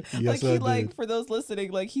that? Yes, Like I he like did. for those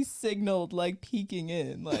listening, like he signaled like peeking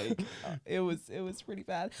in. Like it was pretty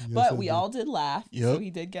bad. Yes, But I we did. all did laugh. So Yep. he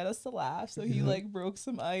did get us to laugh. So he Yep. like broke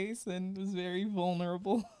some ice and was very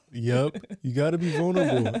vulnerable. Yep, you got to be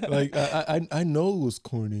vulnerable. Like I know it was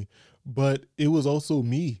corny, but it was also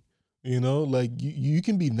me. You know, like you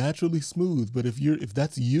can be naturally smooth, but if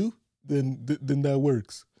that's you, then then that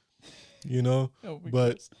works. You know, Oh my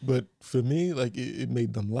but gosh. but for me, like it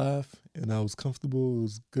made them laugh, and I was comfortable. It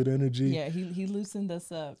was good energy. Yeah, he loosened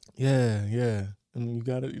us up. Yeah, yeah, and you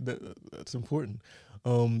got to that's important.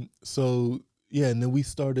 So yeah, and then we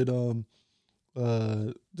started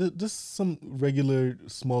just some regular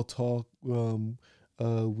small talk.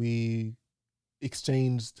 We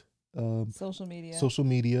exchanged Social media. social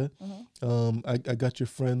media. Uh-huh. I got your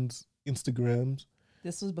friends' Instagrams.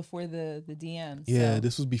 This was before the DMs. Yeah, so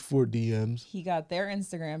this was before DMs, he got their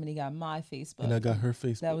Instagram and he got my Facebook. and I got her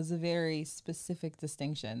Facebook. That was a very specific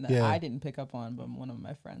distinction that Yeah. I didn't pick up on, but one of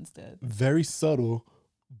my friends did. Very subtle,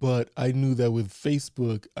 but I knew that with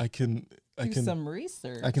Facebook, I can Do some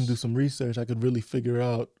research. I can do some research. I could really figure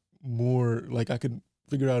out more. Like I could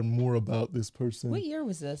figure out more about this person. What year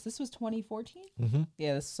was this? This was 2014. hmm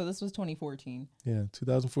Yeah. So this was 2014. Yeah,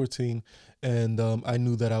 2014, and I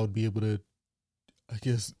knew that I would be able to, I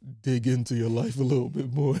guess, dig into your life a little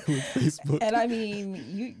bit more with Facebook. And I mean,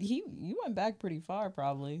 you went back pretty far,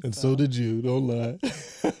 probably. And so did you. Don't lie.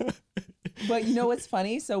 But you know what's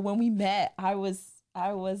funny? So when we met, I was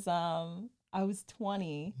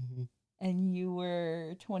 20 Mhm, and you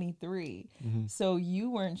were 23. mhm. So you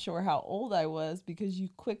weren't sure how old I was because you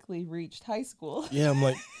quickly reached high school. Yeah, I'm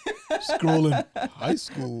like scrolling high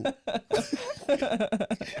school.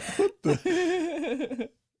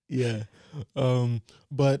 Yeah.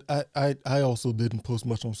 But I also didn't post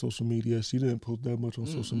much on social media. She didn't post that much on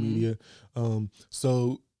social Mm-mm. media.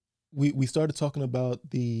 So we started talking about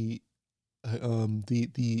the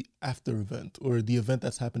after event, or the event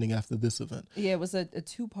that's happening after this event. Yeah, it was a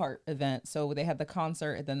 2-part event. So they had the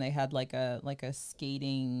concert and then they had like a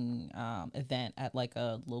skating event at like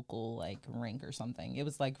a local like rink or something. It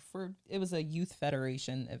was like it was a youth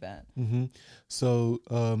federation event. hmm So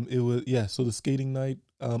it was, yeah. So the skating night,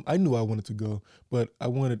 I knew I wanted to go, but I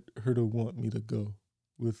wanted her to want me to go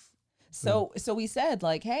with. So we said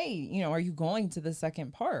like, hey, you know, are you going to the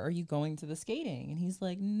second part? Are you going to the skating? And he's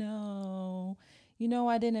like, no, you know,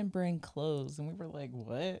 I didn't bring clothes. And we were like,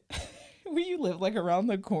 what? Where you live like around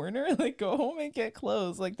the corner? Like go home and get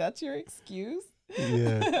clothes. Like that's your excuse?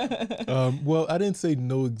 Yeah. Well, I didn't say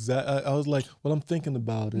no exact. I was like, well, I'm thinking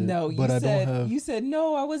about it. No, but you I said don't have. you said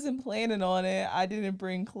no, I wasn't planning on it. I didn't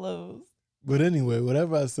bring clothes. But anyway,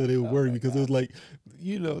 whatever I said, it Oh worked my because it God. was like,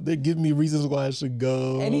 they're giving me reasons why I should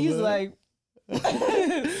go. And he's like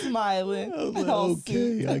smiling. I was like, all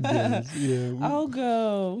okay, suit. I guess. Yeah, I'll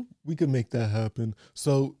go. we could make that happen.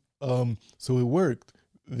 So so it worked.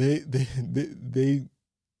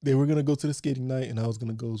 They were gonna go to the skating night, and I was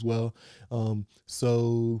gonna go as well.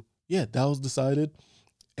 So yeah, that was decided,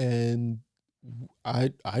 and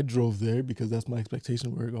I drove there because that's my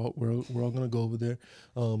expectation. We're all gonna go over there.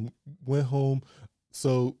 Went home,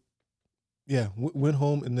 so yeah, went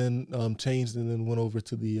home and then changed and then went over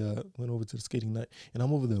to the skating night. And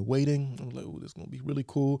I'm over there waiting. I'm like, oh, this is gonna be really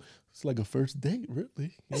cool. It's like a first date,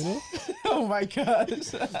 really, you know. Oh my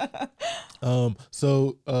gosh.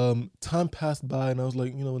 So time passed by, and I was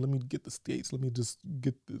like, let me get the skates. Let me just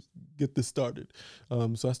get this started.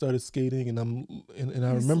 So I started skating, and I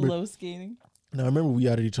remember slow skating. and I remember we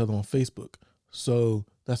added each other on Facebook. So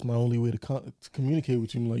that's my only way to communicate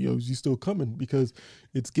with you. I'm like, yo, is you still coming? Because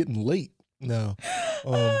it's getting late now.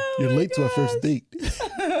 You're my late to our first gosh. date.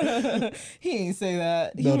 He ain't say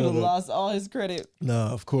that. He No, would no, have no. lost all his credit.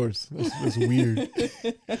 Nah, of course. That's weird.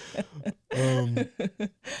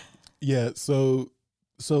 Yeah, so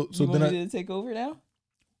You then want I me to take over now?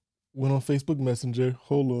 went on Facebook Messenger.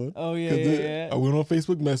 Hold on. Oh yeah, 'Cause yeah, then I yeah. went on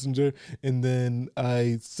Facebook Messenger, and then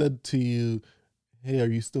I said to you, hey, are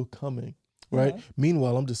you still coming? Right? Uh-huh.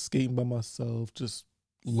 Meanwhile, I'm just skating by myself, just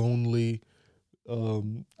lonely.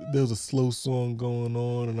 There's a slow song going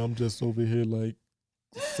on, and I'm just over here like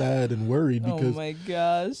sad and worried Oh because my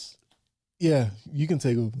gosh. Yeah, you can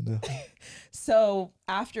take over now. So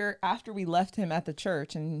after we left him at the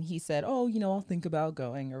church and he said, "Oh, I'll think about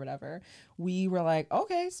going or whatever," we were like,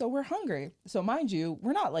 "Okay, so we're hungry." So mind you,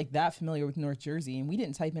 we're not like that familiar with North Jersey, and we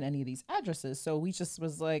didn't type in any of these addresses. So we just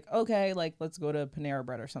was like, "Okay, like let's go to Panera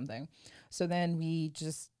Bread or something." So then we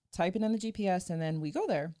just type it in the GPS and then we go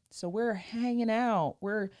there. So we're hanging out,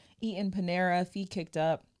 we're eating Panera, feet kicked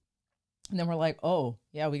up, and then we're like, "Oh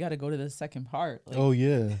yeah, we got to go to the second part." Like Oh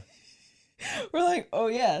yeah. we're like, "Oh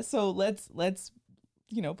yeah, so let's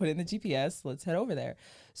put it in the GPS. Let's head over there."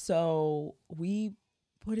 So we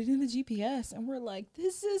put it in the GPS and we're like,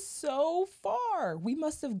 this is so far. We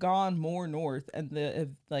must have gone more north and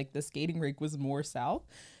the skating rink was more south.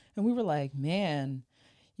 And we were like, man,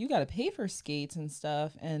 you got to pay for skates and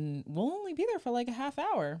stuff. And we'll only be there for like a half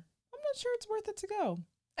hour. I'm not sure it's worth it to go.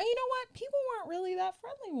 And you know what? People weren't really that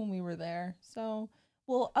friendly when we were there. So,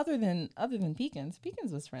 well, other than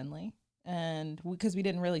Pekins was friendly, and because we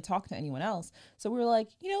didn't really talk to anyone else, so we were like,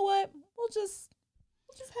 you know what? We'll just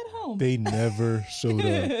head home. They never showed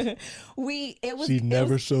up. She it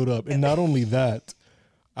never was, showed up. And not only that,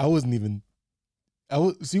 she wasn't even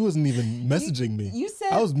messaging me. you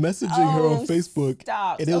said I was messaging her on Facebook,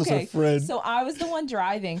 Stop. and it was her friend. So I was the one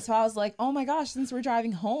driving. So I was like, oh my gosh, since we're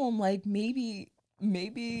driving home, like maybe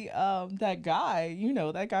that guy,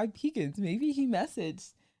 that guy Pekins, maybe he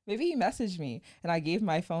messaged me. And I gave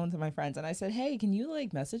my phone to my friends and I said, hey, can you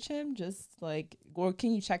like message him? Just like, or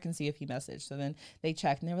can you check and see if he messaged? So then they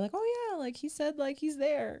checked and they were like, oh yeah, like he said like he's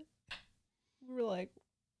there. We were like,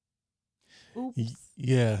 oops.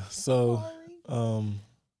 Yeah. So, Sorry.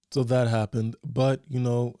 so that happened. But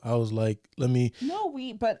I was like,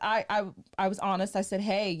 But I was honest. I said,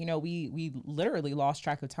 hey, we literally lost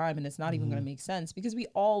track of time and it's not even going to make sense because we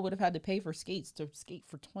all would have had to pay for skates to skate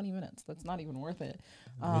for 20 minutes. That's not even worth it.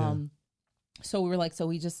 So we were like, so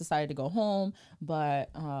we just decided to go home, but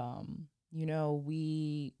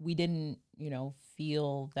we didn't,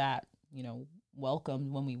 feel that,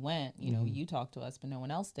 welcomed when we went. You talked to us, but no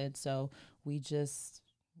one else did. So we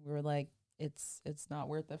were like, it's not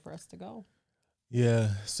worth it for us to go. Yeah,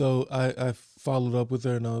 so I followed up with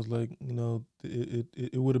her and I was like,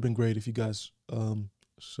 it would have been great if you guys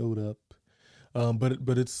showed up,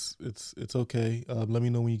 but it's okay. Let me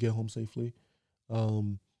know when you get home safely,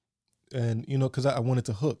 and because I wanted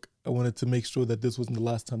to hook, I wanted to make sure that this wasn't the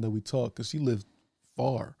last time that we talked because she lived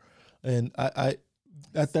far, and I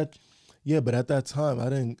at that but at that time I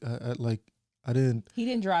didn't. He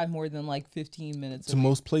didn't drive more than like 15 minutes to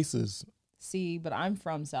most places. See, but I'm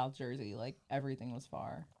from South Jersey. Like everything was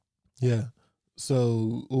far. Yeah.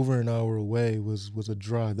 So over an hour away was a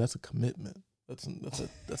drive. That's a commitment. That's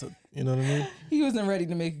a you know what I mean? He wasn't ready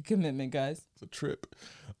to make a commitment, guys. It's a trip.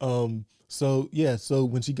 So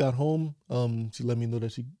when she got home, she let me know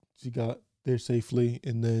that she got there safely,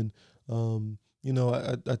 and then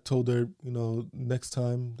I told her, next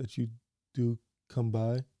time that you do come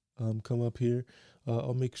by, come up here,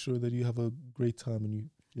 I'll make sure that you have a great time and you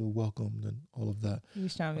feel welcomed and all of that. You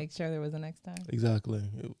was trying to make sure there was a next time. Exactly.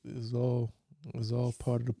 It was all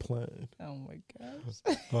part of the plan. Oh my gosh.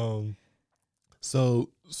 So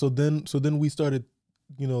then we started,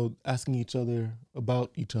 asking each other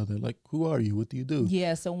about each other. Like, who are you? What do you do?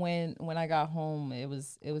 Yeah. So when I got home, it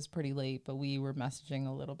was pretty late, but we were messaging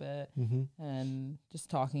a little bit and just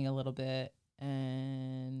talking a little bit.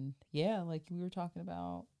 And yeah, like we were talking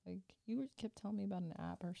about, like kept telling me about an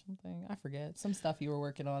app or something. I forget some stuff you were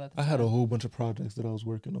working on at the time. I had a whole bunch of projects that I was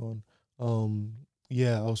working on.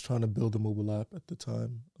 I was trying to build a mobile app at the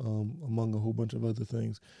time, among a whole bunch of other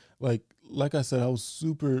things. Like I said, I was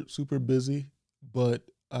super, super busy, but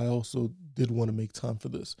I also did want to make time for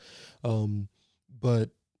this.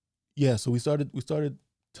 But yeah, so we started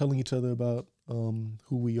telling each other about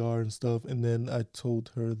who we are and stuff. And then I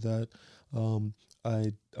told her that I'm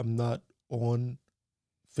not on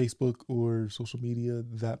Facebook or social media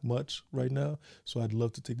that much right now. So I'd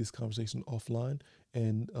love to take this conversation offline,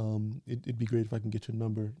 and it'd be great if I can get your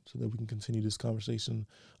number so that we can continue this conversation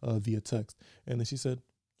via text. And then she said,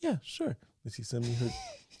 yeah, sure. And she sent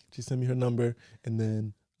me her number, and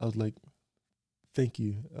then I was like, thank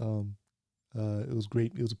you. It was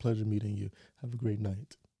great. It was a pleasure meeting you. Have a great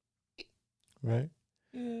night. Right?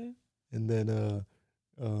 Yeah. And then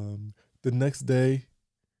the next day,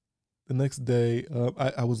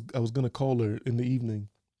 I was gonna call her in the evening,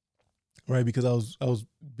 right? Because I was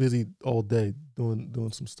busy all day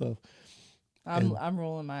doing some stuff. I'm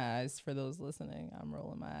rolling my eyes for those listening. I'm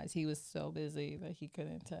rolling my eyes. He was so busy that he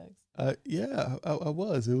couldn't text. I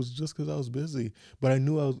was. It was just because I was busy, but I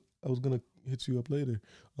knew I was gonna hit you up later.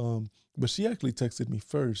 But she actually texted me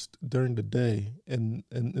first during the day, and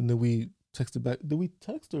then we texted back. Did we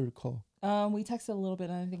text or call? We texted a little bit,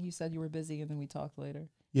 and I think you said you were busy, and then we talked later.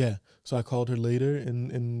 Yeah. So I called her later,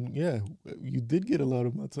 and yeah, you did get a lot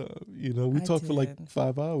of my time. You know, we I talked for like did.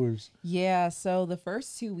 5 hours. Yeah, so the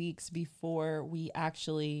first 2 weeks before we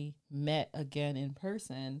actually met again in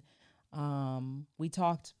person, we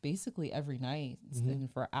talked basically every night and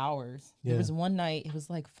for hours. There Yeah. was one night, it was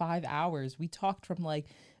like 5 hours. We talked from like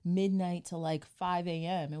midnight to like 5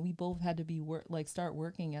 a.m. and we both had to be start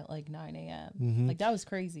working at like 9 a.m. Mhm. Like that was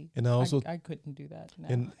crazy. And I also I couldn't do that now.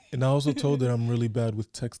 and I also told her I'm really bad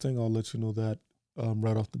with texting. I'll let you know that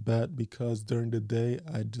right off the bat, because during the day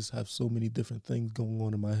I just have so many different things going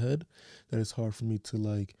on in my head that it's hard for me to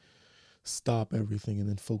like stop everything and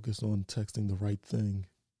then focus on texting the right thing.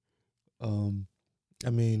 I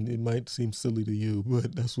mean, it might seem silly to you,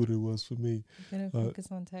 but that's what it was for me. You're gonna focus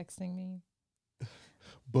on texting me.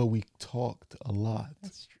 But we talked a lot,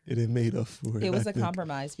 That's true. and it made up for it. It was I a think.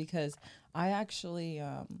 compromise because I actually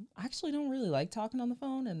don't really like talking on the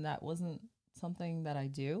phone, and that wasn't something that I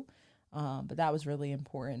do. But that was really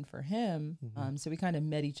important for him. Mhm. So we kind of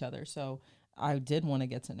met each other. So I did want to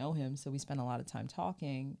get to know him. So we spent a lot of time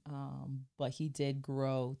talking. But he did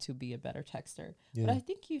grow to be a better texter. Yeah. But I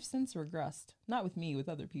think you've since regressed. Not with me, with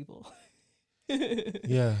other people.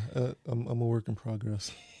 Yeah, I'm a work in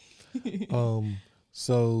progress.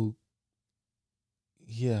 So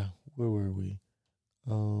yeah, where were we?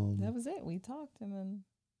 That was it. We talked and then.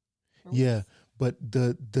 Yeah, but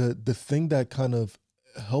the thing that kind of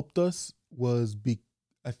helped us was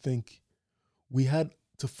I think we had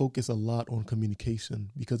to focus a lot on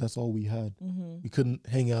communication because that's all we had. Mm-hmm. We couldn't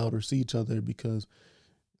hang out or see each other because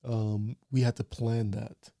we had to plan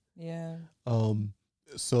that. Yeah.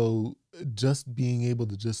 So just being able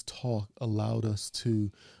to just talk allowed us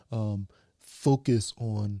to focus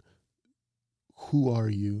on who are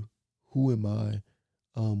you, who am I,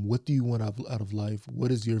 what do you want out of life,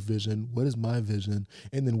 what is your vision, what is my vision,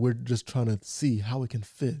 and then we're just trying to see how it can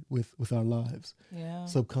fit with our lives Yeah.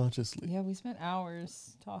 subconsciously. Yeah, we spent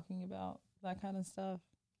hours talking about that kind of stuff.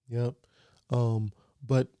 Yep.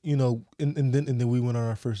 But you know, and then we went on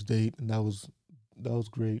our first date, and that was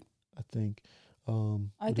great. I think. I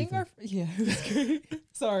What do you think yeah, it was great.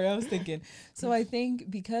 Sorry, I was thinking. So I think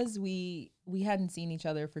because we hadn't seen each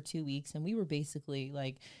other for 2 weeks, and we were basically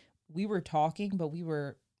like we were talking, but we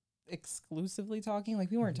were exclusively talking. Like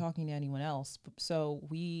we weren't talking to anyone else. So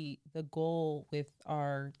the goal with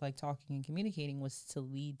our like talking and communicating was to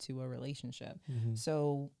lead to a relationship. Mhm.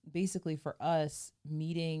 So basically for us,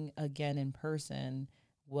 meeting again in person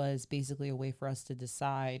was basically a way for us to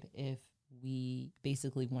decide if we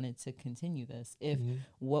basically wanted to continue this, if Mhm.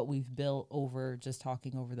 what we've built over just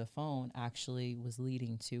talking over the phone actually was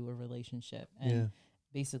leading to a relationship. And Yeah.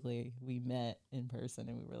 basically we met in person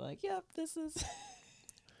and we were like, yep, this is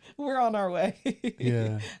we're on our way.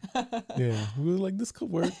 Yeah. Yeah. We were like, this could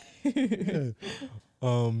work. Yeah.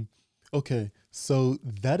 Okay. So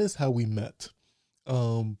that is how we met.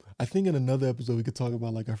 I think in another episode we could talk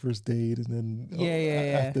about like our first date and then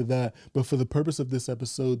Yeah. after that. But for the purpose of this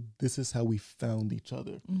episode, this is how we found each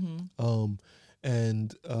other. Mm-hmm.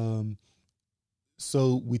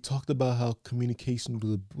 So we talked about how communication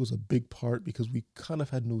was a big part because we kind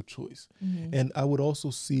of had no choice. Mm-hmm. And I would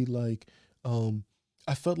also see like,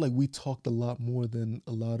 I felt like we talked a lot more than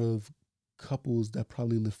a lot of couples that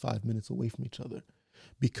probably live 5 minutes away from each other.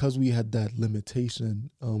 Because we had that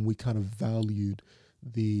limitation, we kind of valued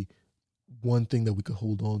the one thing that we could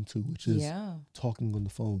hold on to, which is Yeah. talking on the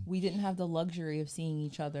phone. We didn't have the luxury of seeing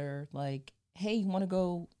each other like, hey, you want to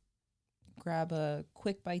go grab a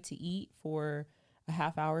quick bite to eat for a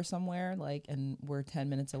half hour somewhere, like, and we're 10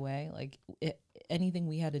 minutes away. Like anything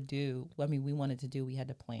we had to do, I mean, we wanted to do, we had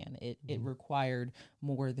to plan. It required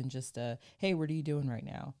more than just a, hey, what are you doing right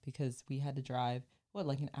now? Because we had to drive,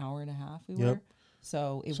 like an hour and a half we Yep. were.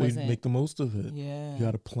 So it So you wasn't, make the most of it. yeah. You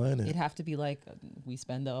got to plan it. It'd have to be like we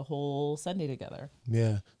spend a whole Sunday together.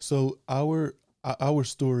 Yeah. So our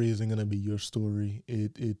story isn't gonna be your story.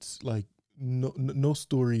 It's like no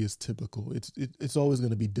story is typical. It's always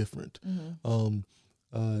gonna be different.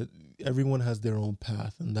 Everyone has their own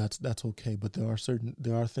path, and that's okay. But there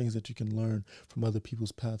are things that you can learn from other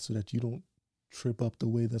people's paths so that you don't trip up the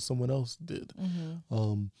way that someone else did.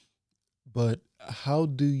 But how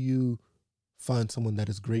do you find someone that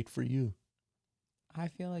is great for you? I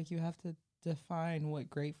feel like you have to define what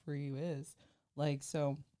great for you is. Like,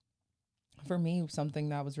 so for me, something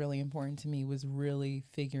that was really important to me was really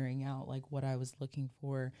figuring out like what I was looking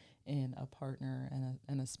for in a partner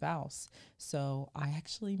and a spouse. So I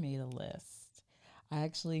actually made a list. I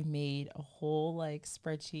actually made a whole like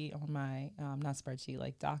spreadsheet on my, not spreadsheet,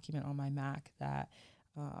 like document on my Mac that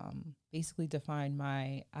basically defined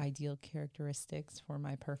my ideal characteristics for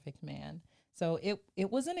my perfect man. So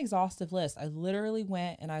it was an exhaustive list. I literally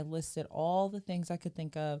went and I listed all the things I could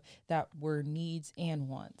think of that were needs and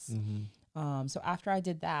wants. So after I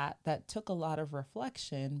did that, that took a lot of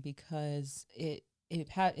reflection because it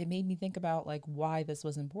made me think about like why this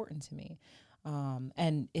was important to me,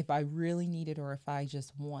 and if I really needed or if I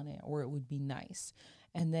just want it or it would be nice.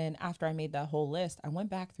 And then after I made that whole list, I went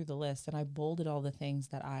back through the list and I bolded all the things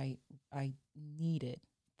that I needed,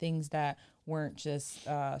 things that weren't just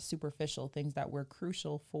superficial, things that were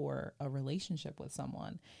crucial for a relationship with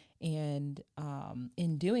someone. And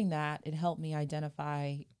in doing that, it helped me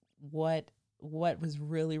identify what was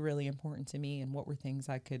really really important to me and what were things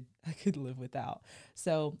I could live without.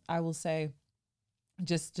 So I will say,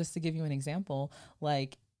 just to give you an example,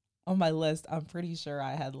 like on my list, I'm pretty sure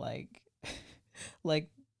I had like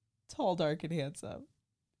tall, dark, and handsome.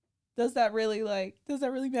 Does that really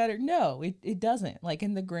matter? No, it doesn't, like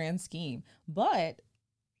in the grand scheme. But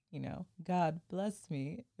God blessed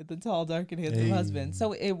me with the tall, dark, and handsome husband.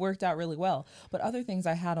 So it worked out really well. But other things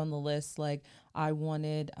I had on the list, like I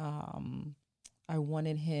wanted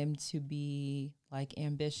him to be like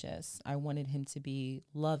ambitious. I wanted him to be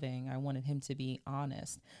loving. I wanted him to be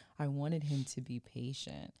honest. I wanted him to be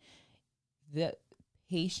patient. The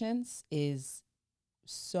patience is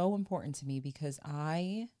so important to me because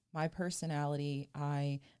my personality,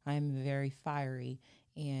 I'm very fiery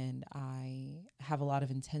and I have a lot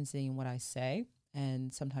of intensity in what I say,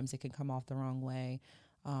 and sometimes it can come off the wrong way,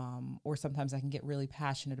 or sometimes I can get really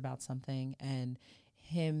passionate about something, and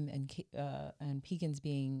him and Pekins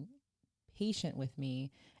being patient with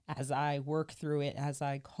me as I work through it, as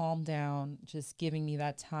I calm down, just giving me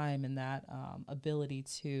that time and that ability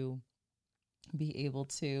to be able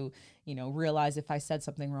to, realize if I said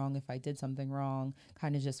something wrong, if I did something wrong,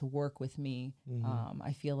 kind of just work with me.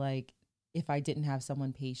 I feel like if I didn't have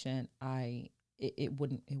someone patient, it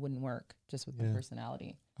wouldn't work just with my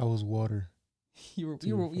personality. I was water.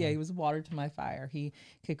 Yeah, he was water to my fire. He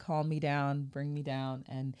could calm me down, bring me down,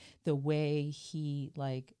 and the way he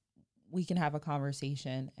we can have a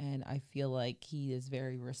conversation and I feel like he is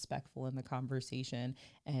very respectful in the conversation,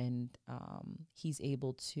 and he's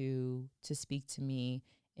able to speak to me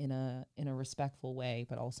in a respectful way,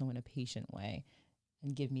 but also in a patient way,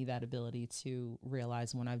 and give me that ability to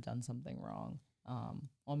realize when I've done something wrong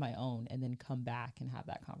on my own, and then come back and have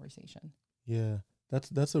that conversation. Yeah,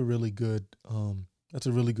 that's a really good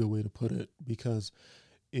way to put it, because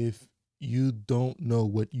if you don't know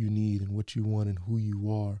what you need and what you want and who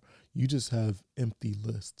you are, you just have empty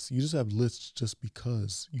lists. You just have lists just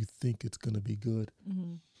because you think it's going to be good.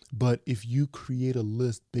 Mm-hmm. But if you create a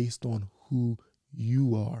list based on who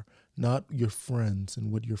you are, not your friends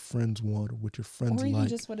and what your friends want or what your friends Or even like.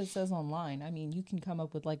 just what it says online. I mean, you can come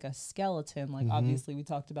up with like a skeleton. Like, Mhm. obviously, we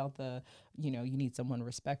talked about you need someone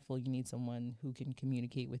respectful. You need someone who can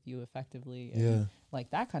communicate with you effectively. And Yeah. like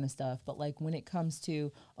that kind of stuff. But like when it comes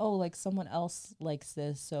to, oh, like someone else likes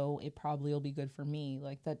this, so it probably will be good for me.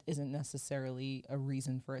 Like that isn't necessarily a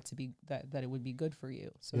reason for it to be that it would be good for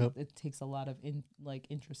you. So Yep. it takes a lot of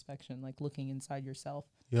introspection, like looking inside yourself.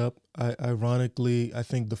 Yep. Ironically, I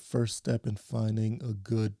think the first step in finding a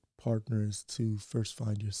good partner is to first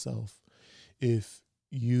find yourself. If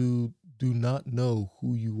you do not know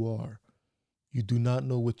who you are, you do not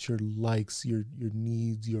know what your likes, your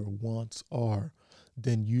needs, your wants are,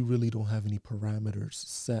 then you really don't have any parameters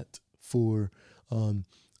set for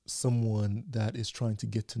someone that is trying to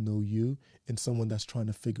get to know you and someone that's trying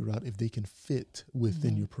to figure out if they can fit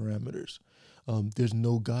within Mhm. your parameters. There's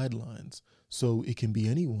no guidelines. So it can be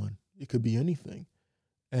anyone. It could be anything.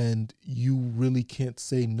 And you really can't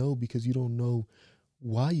say no because you don't know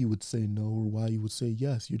why you would say no or why you would say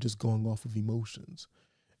yes. You're just going off of emotions.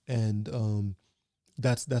 And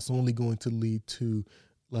that's only going to lead to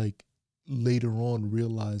like later on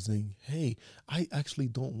realizing, hey, I actually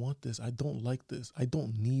don't want this. I don't like this. I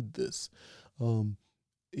don't need this. Um,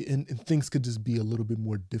 and things could just be a little bit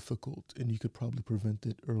more difficult, and you could probably prevent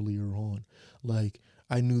it earlier on. Like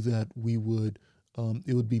I knew that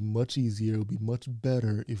it would be much easier, it would be much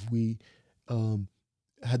better if we um,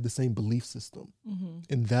 had the same belief system, Mm-hmm.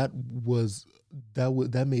 and that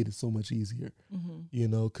made it so much easier,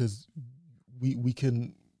 Mm-hmm. because we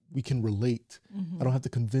can relate. I don't have to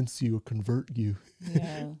convince you or convert you.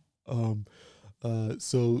 Yeah. um,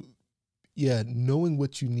 so yeah, knowing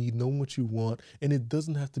what you need, knowing what you want, and it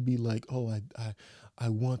doesn't have to be like, oh, I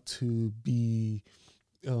want to be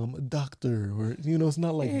a doctor, or it's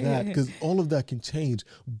not like that, because all of that can change.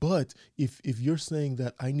 But if you're saying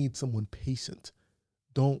that I need someone patient,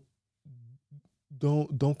 don't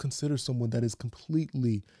don't consider someone that is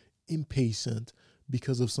completely impatient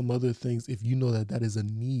because of some other things if you know that that is a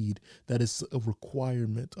need, that is a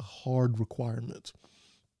requirement, a hard requirement.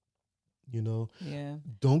 You know, Yeah.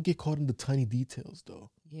 don't get caught in the tiny details though.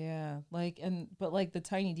 Yeah. But like the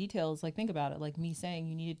tiny details, like think about it. Like me saying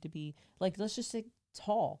you needed to be like, let's just say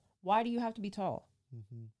tall. Why do you have to be tall?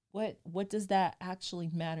 Hmm. What does that actually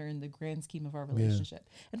matter in the grand scheme of our Yeah. relationship?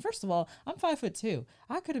 And first of all, I'm 5'2".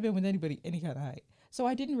 I could have been with anybody any kind of height. So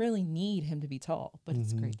I didn't really need him to be tall, but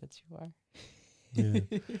it's Mhm. great that you are. Yeah.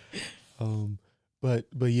 But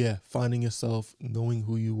yeah, finding yourself, knowing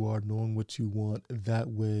who you are, knowing what you want, that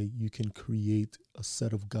way you can create a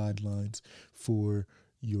set of guidelines for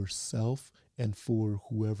yourself and for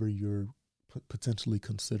whoever you're potentially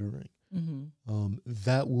considering.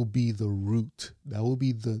 That will be the root. That will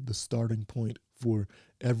be the starting point for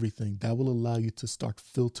everything. That will allow you to start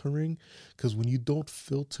filtering, because when you don't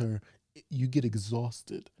filter, you get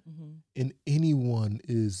exhausted, and anyone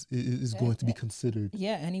is going to be considered.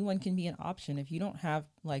 Yeah, anyone can be an option. If you don't have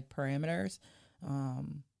like parameters,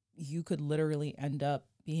 you could literally end up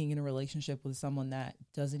being in a relationship with someone that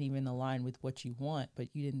doesn't even align with what you want,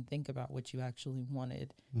 but you didn't think about what you actually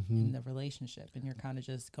wanted in the relationship, and you're kind of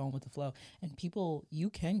just going with the flow. And people, you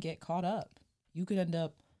can get caught up. You could end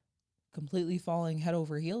up completely falling head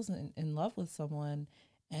over heels in love with someone,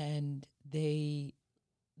 and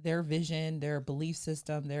their vision, their belief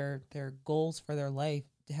system, their goals for their life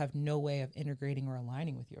have no way of integrating or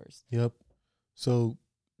aligning with yours. Yep. So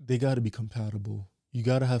they got to be compatible. You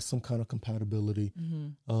got to have some kind of compatibility.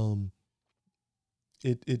 Um,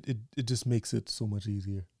 it just makes it so much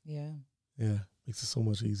easier. Yeah. Yeah, makes it so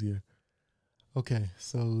much easier. Okay,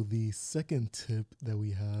 so the second tip that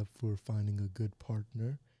we have for finding a good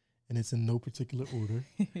partner, and it's in no particular order,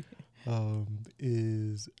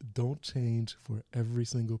 is don't change for every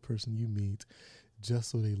single person you meet just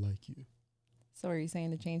so they like you. So are you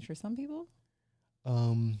saying to change for some people?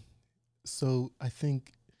 So I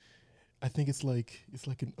think it's like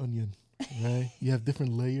an onion, right? You have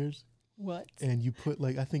different layers, What? and you put,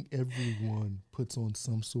 like, I think everyone puts on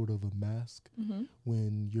some sort of a mask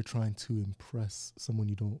when you're trying to impress someone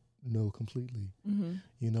you don't know completely.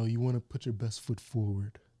 You know, you want to put your best foot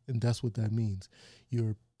forward, and that's what that means.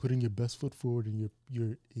 You're putting your best foot forward, and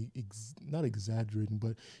you're not exaggerating,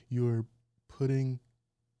 but you're putting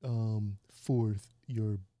forth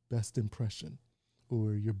your best impression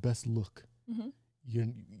or your best look.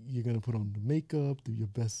 You're gonna put on the makeup, do your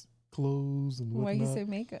best clothes and whatnot. Why you say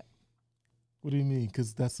makeup? What do you mean?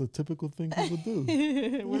 Because that's a typical thing people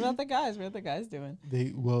do. What about the guys? What are the guys doing?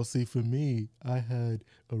 Well, see, for me, I had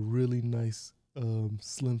a really nice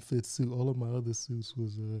slim fit suit. All of my other suits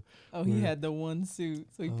was Oh, he were- had the one suit,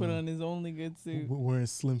 so he put on his only good suit. wearing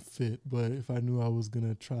slim fit. But if I knew I was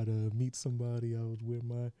gonna try to meet somebody, I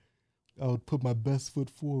would put my best foot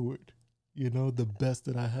forward. You know, the best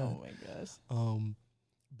that I had. Oh my gosh.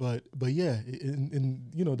 But yeah, and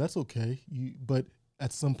you know that's okay. But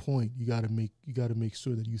at some point you gotta make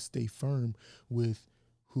sure that you stay firm with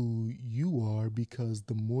who you are, because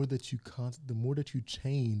the more that you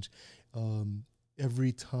change,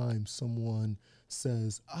 every time someone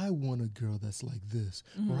says, "I want a girl that's like this,"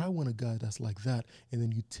 or "I want a guy that's like that," and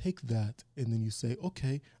then you take that and then you say,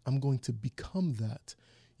 "Okay, I'm going to become that."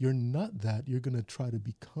 You're not that. You're going to try to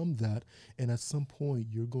become that. And at some point,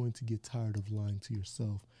 you're going to get tired of lying to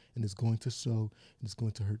yourself. And it's going to show, and it's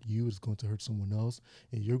going to hurt you. It's going to hurt someone else.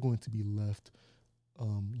 And you're going to be left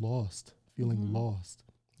lost, feeling lost.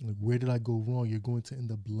 Like, where did I go wrong? You're going to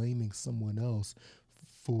end up blaming someone else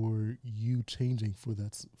for you changing for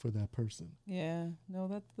that person. Yeah, no,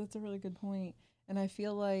 that's a really good point. And I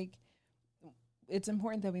feel like it's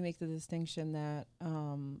important that we make the distinction that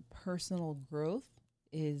personal growth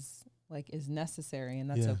is necessary, and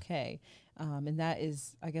that's Yeah. okay. And that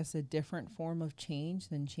is, I guess, a different form of change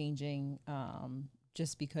than changing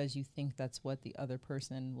just because you think that's what the other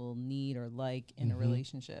person will need or like in a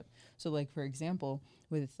relationship. So, like, for example,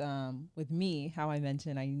 with me, how I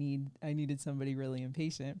mentioned I needed somebody really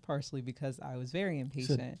impatient, partially because I was very You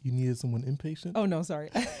impatient. said you needed someone impatient? Oh no, sorry.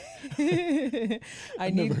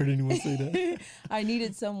 I've never heard anyone say that. I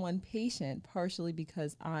needed someone patient, partially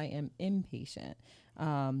because I am impatient.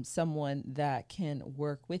 Someone that can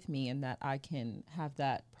work with me and that I can have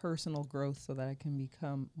that personal growth so that I can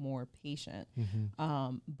become more patient.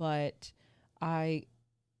 But I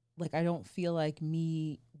don't feel like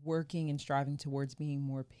me working and striving towards being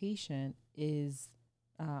more patient is,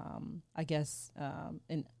 I guess,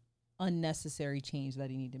 an unnecessary change that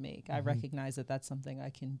I need to make. I recognize that that's something I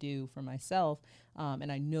can do for myself.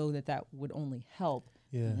 And I know that would only help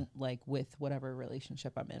Yeah. like with whatever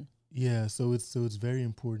relationship I'm in. Yeah, so it's very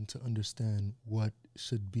important to understand what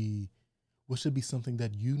should be something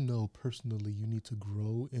that you know personally you need to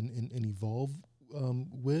grow and evolve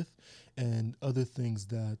with, and other things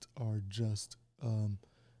that are just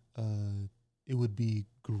it would be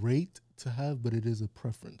great to have, but it is a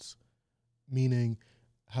preference. Meaning,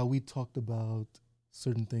 how we talked about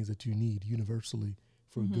certain things that you need universally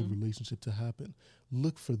for a good Mm-hmm. relationship to happen.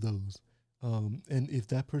 Look for those. And if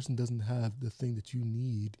that person doesn't have the thing that you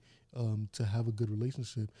need to have a good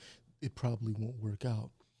relationship, it probably won't work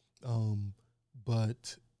out. Um,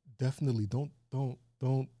 but definitely don't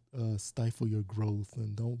stifle your growth,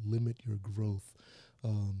 and don't limit your growth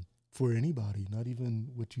for anybody, not even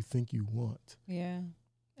what you think you want. Yeah. You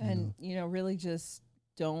And, know, really just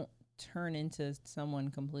don't turn into someone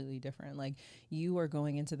completely different. Like, you are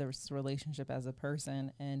going into this relationship as a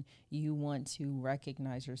person, and you want to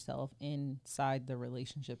recognize yourself inside the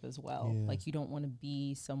relationship as well. yeah. Like, you don't want to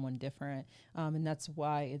be someone different. And that's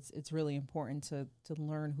why it's really important to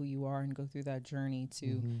learn who you are and go through that journey to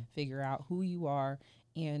Hmm. figure out who you are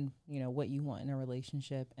and, what you want in a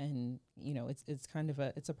relationship. And, it's kind of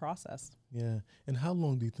it's a process Yeah. And how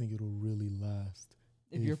long do you think it'll really last?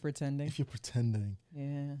 if you're pretending. If you're pretending,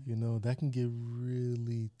 Yeah. that can get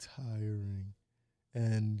really tiring,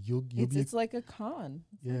 and you'll It's be it's like a con.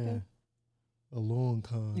 It's like yeah, a long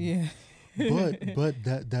con. yeah. But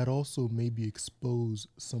that also maybe expose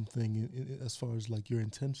something as far as like your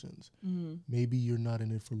intentions. Mhm. Maybe you're not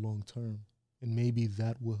in it for long term, and maybe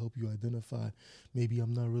that will help you identify, maybe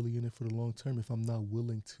I'm not really in it for the long term if I'm not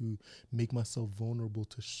willing to make myself vulnerable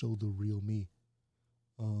to show the real me.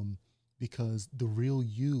 um, because the real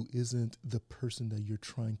you isn't the person that you're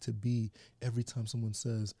trying to be. Every time someone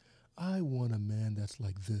says, I want a man that's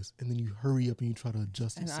like this, and then you hurry up and you try to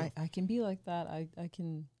adjust And yourself. I can be like that. I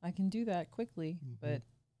can do that quickly. Mhm. But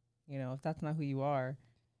if that's not who you are,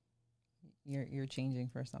 you're changing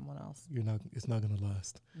for someone else. You're not, it's not going to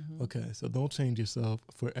last. Mhm. Okay, so don't change yourself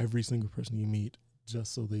for every single person you meet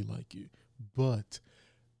just so they like you. But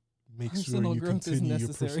make sure Personal you growth is continue your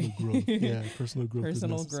necessary. personal growth. Yeah, personal growth is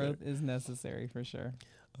Personal necessary. growth is necessary for sure.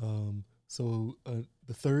 So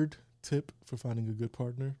the third tip for finding a good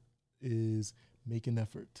partner is make an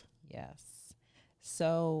effort. Yes.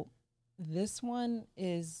 So this one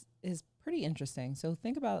is pretty interesting. So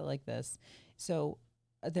think about it like this. So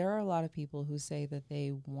there are a lot of people who say that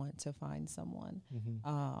they want to find someone,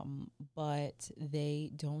 but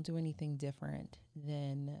they don't do anything different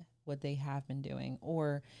than what they have been doing.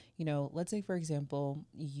 Or, let's say, for example,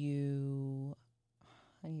 I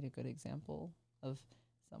need a good example of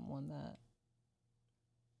someone that,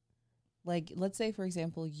 like, let's say, for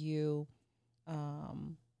example,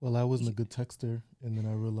 um, Well, I wasn't a good texter, and then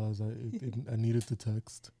I realized I needed to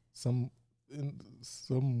text in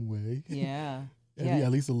some way. yeah, at, yeah,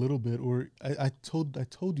 at least a little bit. Or I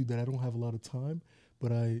told you that I don't have a lot of time,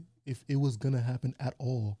 but if it was gonna happen at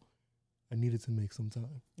all, I needed to make some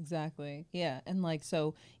time. exactly. Yeah. And like,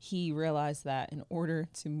 so he realized that in order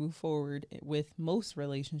to move forward with most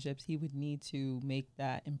relationships, he would need to make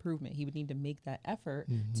that improvement. He would need to make that effort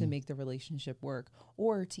to make the relationship work,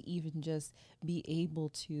 or to even just be able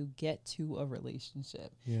to get to a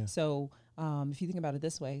relationship. Yeah. So, if you think about it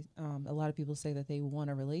this way, a lot of people say that they want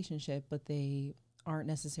a relationship, but they aren't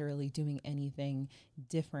necessarily doing anything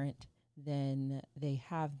different than they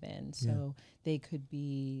have been. So they could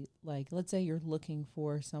be like, let's say you're looking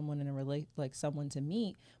for someone in a like someone to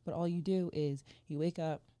meet, but all you do is you wake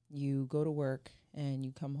up, you go to work, and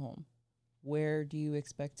you come home. Where do you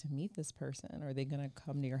expect to meet this person? Are they going to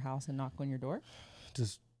come to your house and knock on your door?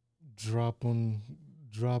 Just drop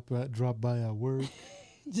by at work,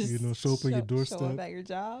 Just show up at your show up doorstep. at your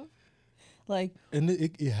job. Like, And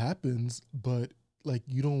it happens, but like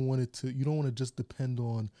you don't want to just depend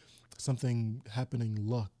on something happening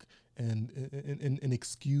luck, and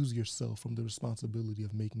excuse yourself from the responsibility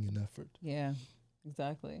of making an effort. yeah,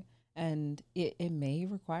 exactly. And it may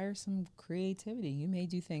require some creativity. You may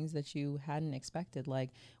do things that you hadn't expected.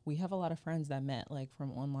 Like, we have a lot of friends that met like from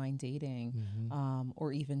online dating,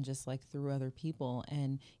 or even just like through other people.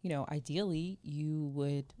 And, ideally you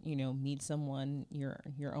would, meet someone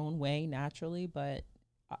your own way naturally, but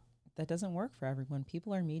that doesn't work for everyone.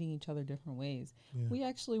 People are meeting each other different ways. Yeah. We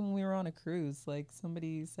actually, when we were on a cruise, like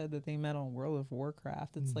somebody said that they met on World of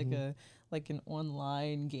Warcraft. It's like an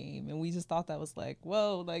online game, and we just thought that was like,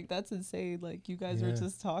 whoa, like that's insane. Like, you guys were Yeah.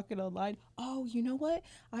 just talking online. Oh, you know what?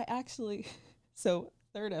 I actually, so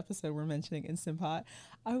third episode we're mentioning Instant Pot.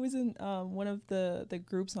 I was in one of the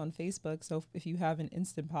groups on Facebook. So if you have an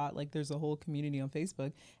Instant Pot, like there's a whole community on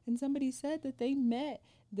Facebook, and somebody said that they met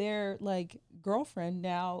their like girlfriend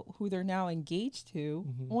now, who they're now engaged to,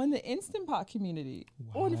 on the Instant Pot community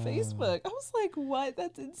on Wow. Facebook. I was like, what?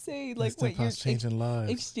 That's insane. Like, Instant what, you're Pot's changing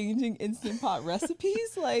lives. exchanging Instant Pot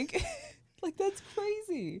recipes? Like, like that's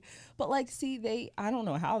crazy. But like, see, I don't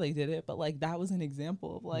know how they did it, but like that was an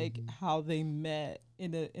example of like how they met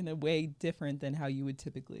in a way different than how you would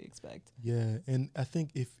typically expect. Yeah, and I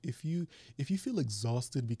think if you feel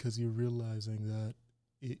exhausted because you're realizing that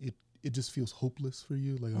it just feels hopeless for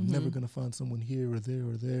you, like I'm never gonna find someone here or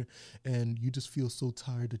there, and you just feel so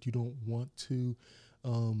tired that you don't want to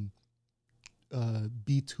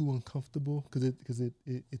be too uncomfortable because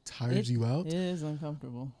it tires you out. It is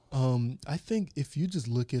uncomfortable. I think if you just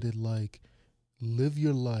look at it like live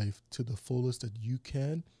your life to the fullest that you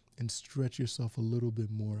can and stretch yourself a little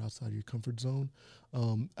bit more outside your comfort zone,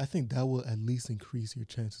 I think that will at least increase your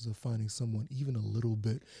chances of finding someone even a little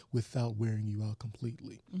bit without wearing you out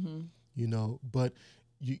completely. You know, but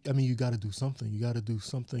you got to do something. You got to do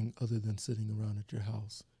something other than sitting around at your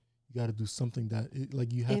house. You got to do something that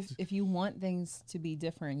you have to. If you want things to be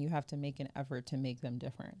different, you have to make an effort to make them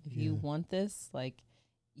different. If you want this, like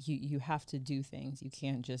you have to do things. You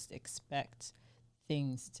can't just expect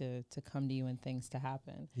things to come to you and things to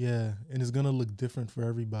happen. Yeah, and it's gonna look different for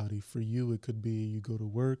everybody. For you, it could be you go to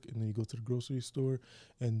work and then you go to the grocery store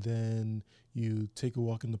and then you take a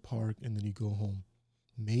walk in the park and then you go home.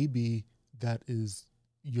 Maybe that is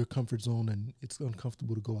your comfort zone and it's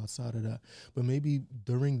uncomfortable to go outside of that. But maybe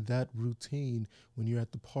during that routine, when you're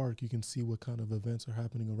at the park, you can see what kind of events are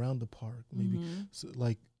happening around the park. Maybe so,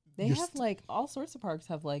 like They have like all sorts of parks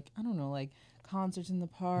have like, I don't know, like concerts in the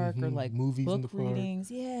park or like movies in book the park.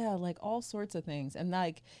 readings. Yeah, like all sorts of things. And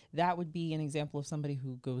like that would be an example of somebody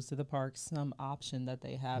who goes to the park, some option that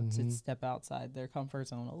they have to step outside their comfort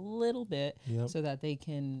zone a little bit Yep. so that they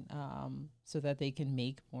can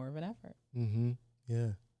make more of an effort.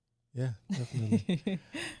 Yeah, definitely.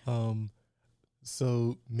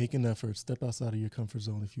 So make an effort, step outside of your comfort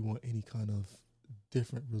zone if you want any kind of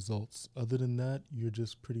different results. Other than that, you're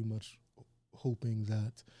just pretty much hoping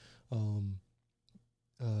that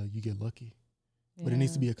you get lucky. But it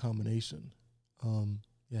needs to be a combination.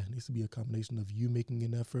 It needs to be a combination of you making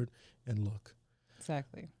an effort and luck.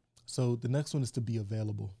 Exactly. So the next one is to be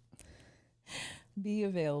available. Be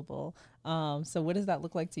available. So what does that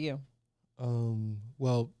look like to you?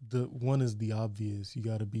 Well, the one is the obvious. You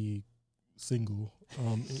got to be single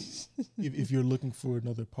if you're looking for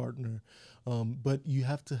another partner. But you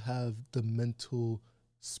have to have the mental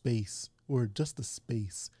space or just the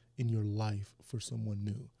space in your life for someone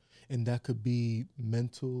new. And that could be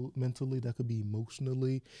mentally, that could be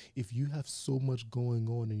emotionally. If you have so much going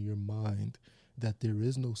on in your mind that there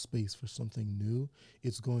is no space for something new,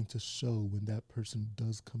 it's going to show when that person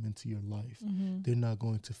does come into your life. They're not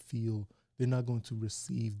going to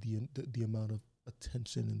receive the amount of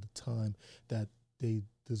attention and the time that they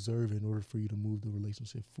deserve in order for you to move the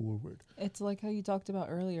relationship forward. It's like how you talked about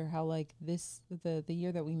earlier, how like the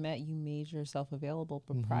year that we met, you made yourself available,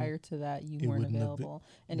 but prior to that, you weren't wouldn't have been- available.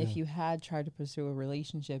 And if you had tried to pursue a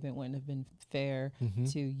relationship, it wouldn't have been fair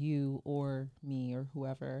to you or me or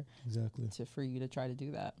whoever Exactly. for you to try to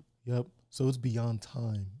do that. Yep. So it's beyond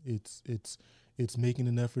time. It's making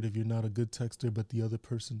an effort. If you're not a good texter, but the other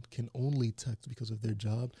person can only text because of their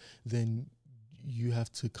job, then you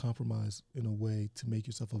have to compromise in a way to make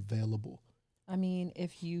yourself available. I mean,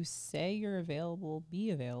 if you say you're available, be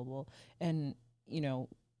available, and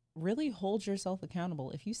really hold yourself accountable.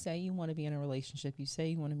 If you say you want to be in a relationship, you say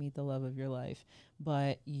you want to meet the love of your life,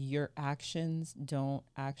 but your actions don't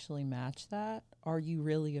actually match that, are you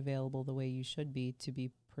really available the way you should be to be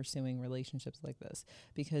pursuing relationships like this?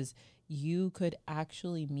 Because you could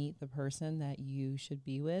actually meet the person that you should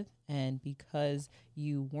be with, and because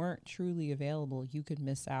you weren't truly available, you could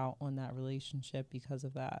miss out on that relationship because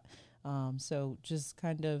of that. So just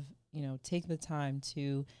kind of, take the time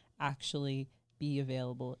to actually be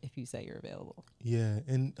available if you say you're available. Yeah.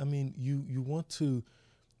 And I mean, you want to,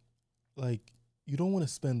 like, you don't want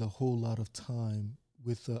to spend a whole lot of time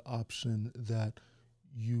with the option that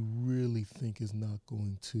you really think is not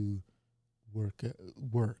going to work,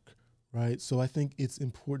 right? So I think it's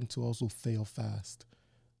important to also fail fast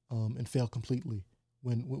and fail completely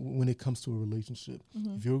when it comes to a relationship.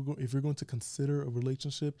 If you're going to consider a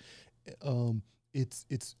relationship,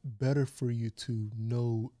 it's better for you to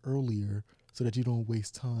know earlier so that you don't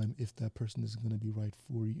waste time if that person isn't going to be right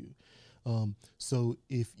for you. So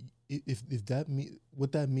if that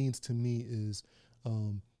what that means to me is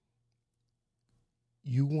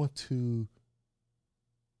you want to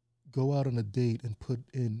go out on a date and put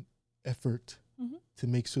in effort Mhm. to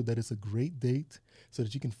make sure that it's a great date so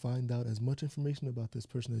that you can find out as much information about this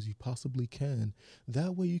person as you possibly can.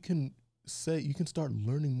 That way you can start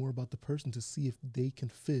learning more about the person to see if they can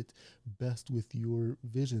fit best with your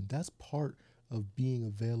vision. That's part of being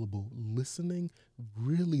available, listening,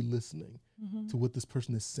 really listening Mhm. to what this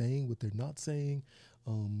person is saying, what they're not saying,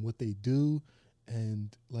 what they do,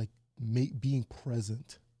 and like being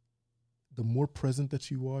present. The more present that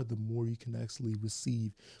you are, the more you can actually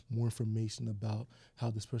receive more information about how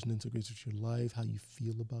this person integrates with your life, how you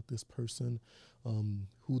feel about this person,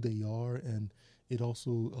 who they are, and it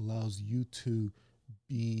also allows you to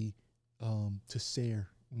be to share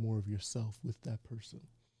more of yourself with that person.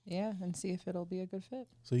 Yeah, and see if it'll be a good fit.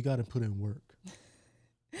 So you got to put in work.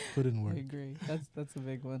 Put in I work. agree. That's a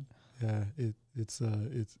big one. Yeah,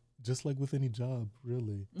 it's just like with any job,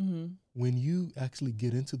 really. Mm-hmm. When you actually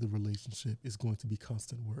get into the relationship, it's going to be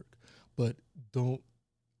constant work. But don't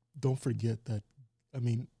forget that. I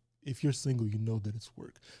mean, if you're single, you know that it's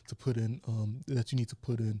work to put in. That you need to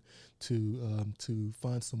put in to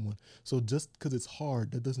find someone. So just because it's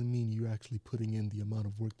hard, that doesn't mean you're actually putting in the amount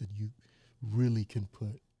of work that you really can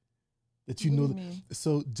put. That you What do know. you mean?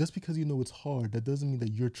 So just because you know it's hard, that doesn't mean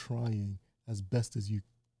that you're trying as best as you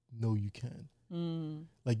know you can. Mm,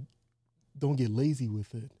 Like, don't get lazy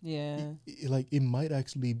with it. yeah. Like, it might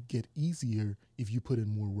actually get easier if you put in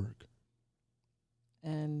more work.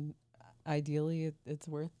 And ideally, it's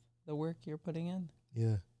worth the work you're putting in.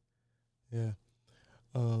 Yeah, yeah.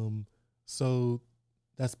 So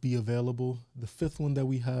that's be available. The fifth one that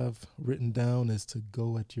we have written down is to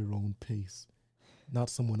go at your own pace, not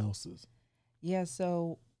someone else's. Yeah.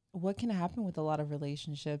 So, what can happen with a lot of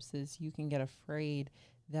relationships is you can get afraid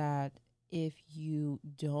that if you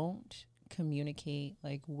don't communicate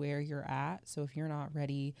like where you're at, so if you're not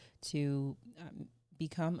ready to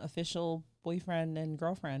become official boyfriend and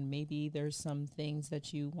girlfriend, maybe there's some things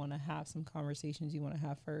that you want to have, some conversations you want to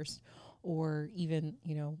have first, or even,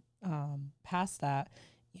 past that,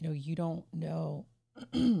 you don't know,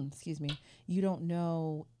 excuse me, you don't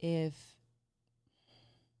know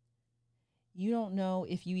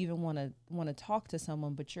if you even want to talk to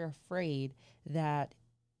someone, but you're afraid that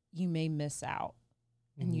you may miss out,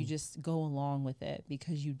 and you Mhm. just go along with it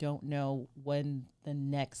because you don't know when the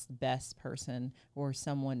next best person or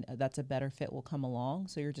someone that's a better fit will come along.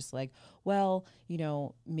 So you're just like, well,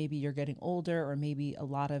 maybe you're getting older, or maybe a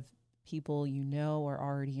lot of people are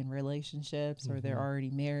already in relationships, or they're Mhm. already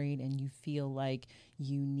married, and you feel like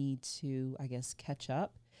you need to, I guess, catch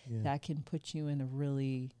up. Yeah. That can put you in a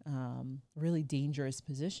really, really dangerous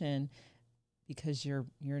position because you're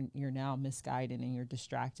now misguided and you're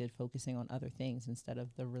distracted, focusing on other things instead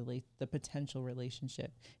of the potential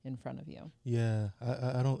relationship in front of you. Yeah.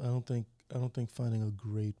 I don't think finding a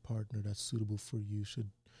great partner that's suitable for you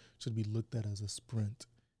should be looked at as a sprint.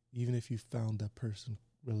 Even if you found that person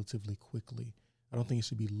relatively quickly, I don't think it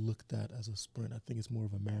should be looked at as a sprint. I think it's more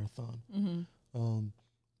of a marathon. Mm-hmm. um,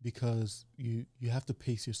 because you have to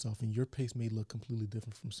pace yourself, and your pace may look completely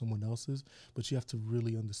different from someone else's, but you have to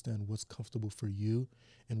really understand what's comfortable for you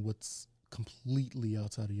and what's completely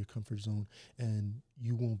outside of your comfort zone, and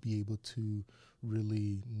you won't be able to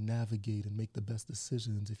really navigate and make the best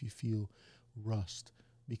decisions if you feel rushed,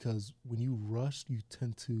 because when you rush, you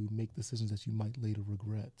tend to make decisions that you might later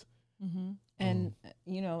regret. Mm-hmm. And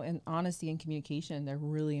and honesty and communication, they're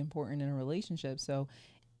really important in a relationship. So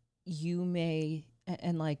you may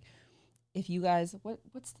and like, if you guys,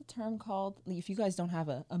 what's the term called, if you guys don't have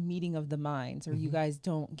a meeting of the minds, or you Mhm. guys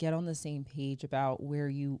don't get on the same page about where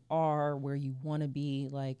you are, where you want to be,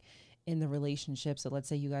 like, in the relationship. So let's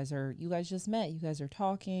say you guys just met, you guys are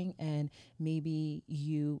talking, and maybe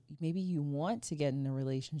you want to get in a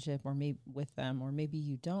relationship, or maybe with them, or maybe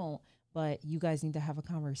you don't, but you guys need to have a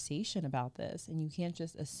conversation about this, and you can't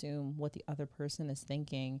just assume what the other person is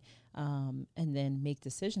thinking, and then make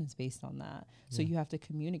decisions based on that. So Yeah. you have to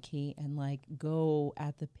communicate and like go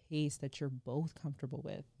at the pace that you're both comfortable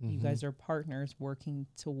with. You Mhm. guys are partners working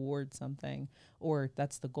towards something, or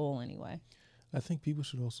that's the goal anyway. I think people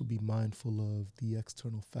should also be mindful of the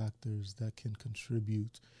external factors that can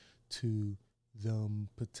contribute to them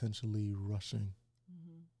potentially rushing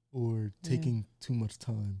Mm-hmm. or Yeah. taking too much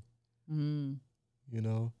time, Mm. you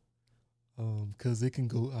know? Because it can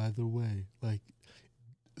go either way. Like,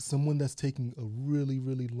 someone that's taking a really,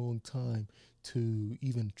 really long time to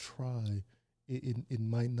even try, it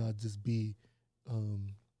might not just be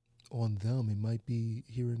um, on them. It might be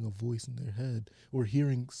hearing a voice in their head, or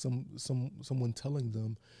hearing someone telling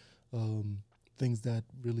them things that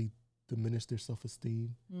really diminish their self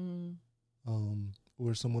esteem, Mm. um,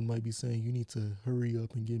 or someone might be saying you need to hurry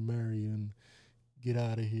up and get married and get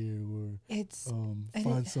out of here, or It's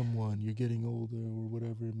find someone. You're getting older, or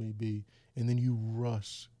whatever it may be, and then you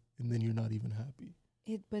rush, and then you're not even happy.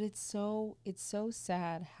 but it's so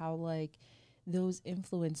sad how like those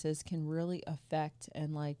influences can really affect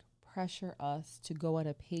and like pressure us to go at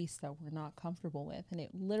a pace that we're not comfortable with. And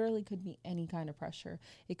it literally could be any kind of pressure.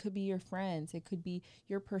 It could be your friends, it could be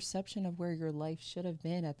your perception of where your life should have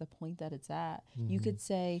been at the point that it's at. You could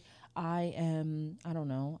say, I don't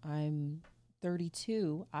know, I'm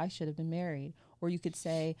 32, I should have been married. Or you could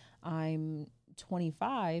say, I'm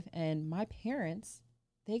 25 and my parents,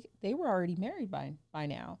 they were already married by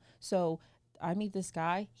now. So I meet this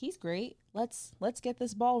guy, he's great. Let's get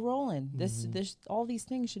this ball rolling. This all these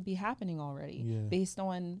things should be happening already Yeah. based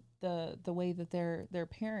on the way that their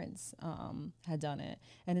parents had done it.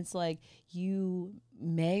 And it's like you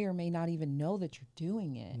may or may not even know that you're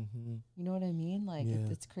doing it. You know what I mean? Like Yeah.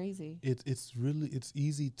 it's crazy. It's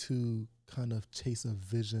easy to kind of chase a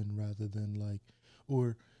vision rather than like,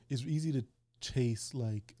 or it's easy to chase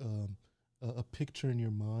like a picture in your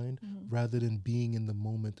mind rather than being in the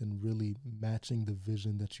moment and really matching the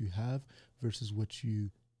vision that you have versus what you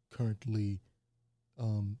currently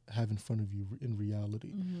have in front of you in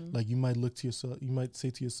reality. Like you might look to yourself, you might say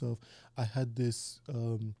to yourself, I had this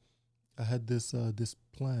this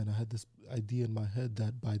plan, I had this idea in my head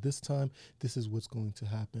that by this time this is what's going to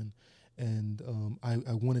happen, and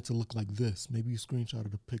I want it to look like this. Maybe you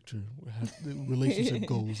screenshotted a picture, have the relationship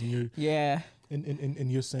goals, and you're Yeah.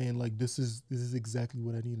 and you're saying like this is exactly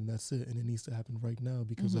what I need, and that's it, and it needs to happen right now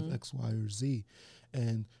because of X, Y, or Z.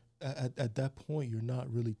 And at that point, you're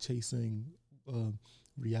not really chasing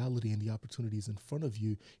reality and the opportunities in front of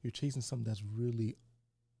you. You're chasing something that's really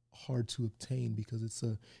hard to obtain because it's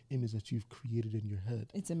a image that you've created in your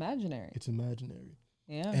head. It's imaginary. It's imaginary.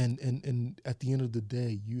 Yeah. And at the end of the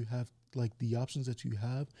day, you have like the options that you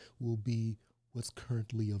have will be what's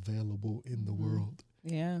currently available in the world,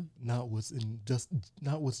 Yeah. not what's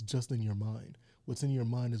just in your mind. What's in your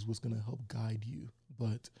mind is what's going to help guide you.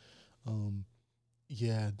 But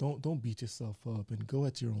yeah, don't beat yourself up and go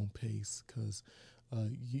at your own pace, because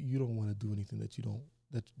you don't want to do anything that you don't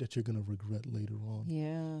that you're going to regret later on.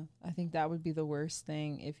 Yeah, I think that would be the worst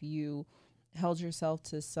thing if you held yourself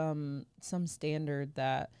to some standard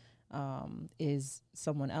that is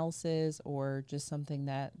someone else's or just something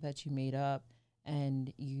that you made up,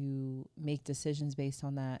 and you make decisions based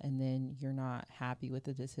on that, and then you're not happy with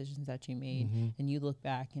the decisions that you made, and you look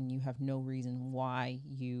back and you have no reason why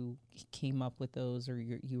you came up with those or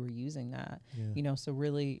you were using that. Yeah. So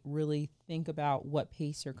really think about what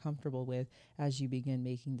pace you're comfortable with as you begin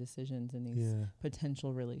making decisions in these Yeah.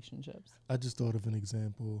 potential relationships. I just thought of an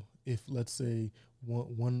example. If let's say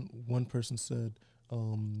one person said,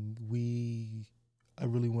 I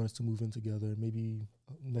really want us to move in together, maybe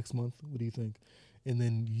next month. What do you think? And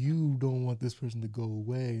then you don't want this person to go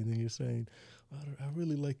away, and then you're saying, I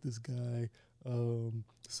really like this guy,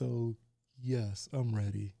 so yes, I'm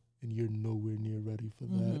ready, and you're nowhere near ready for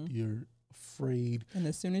that. You're afraid. And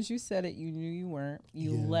as soon as you said it, you knew you weren't.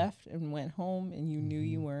 You Yeah. left and went home and you knew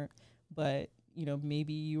you weren't. But,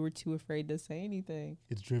 maybe you were too afraid to say anything.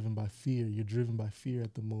 It's driven by fear. You're driven by fear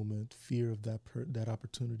at the moment, fear of that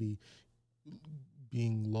opportunity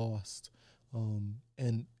being lost,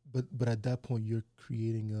 but at that point you're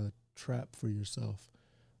creating a trap for yourself,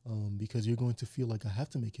 because you're going to feel like I have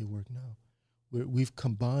to make it work now. We've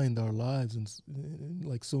combined our lives in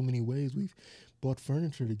like so many ways. We've bought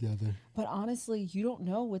furniture together. But honestly, you don't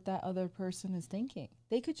know what that other person is thinking.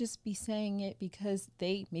 They could just be saying it because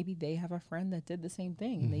maybe they have a friend that did the same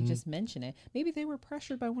thing and they just mention it. Maybe they were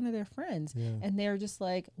pressured by one of their friends and they're just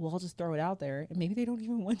like, well, I'll just throw it out there. And maybe they don't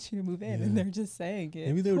even want you to move in and they're just saying it.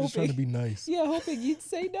 Maybe they were just trying to be nice. Yeah, hoping you'd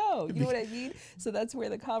say no. You know what I mean? So that's where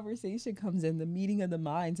the conversation comes in, the meeting of the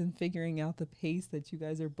minds and figuring out the pace that you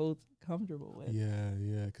guys are both comfortable with.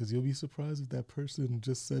 Yeah, because you'll be surprised if that person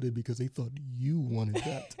just said it because they thought you wanted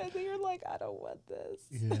that. And then you're like, I don't want this.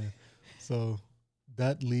 Yeah. So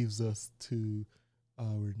that leaves us to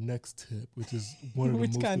our next tip, which is one of the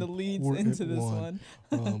Which most kind of leads important into this one.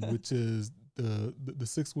 which is the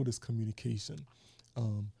sixth one is communication.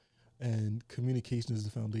 And communication is the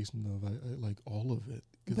foundation of like all of it.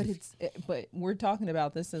 'Cause But we're talking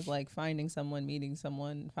about this as like finding someone, meeting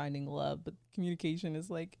someone, finding love. But communication is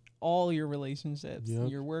like all your relationships,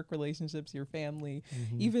 Yep. your work relationships, your family,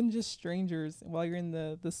 even just strangers. While you're in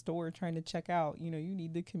the store trying to check out, you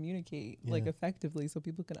need to communicate like Yeah. effectively so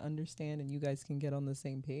people can understand and you guys can get on the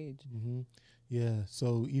same page. Yeah.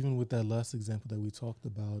 So even with that last example that we talked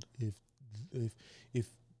about,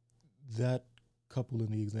 if that couple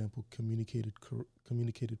in the example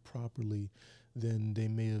communicated properly, then they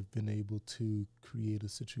may have been able to create a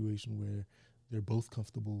situation where they're both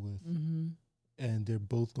comfortable with, Mm-hmm. and they're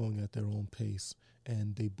both going at their own pace,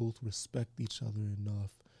 and they both respect each other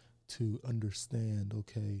enough to understand,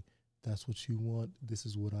 okay, that's what you want, this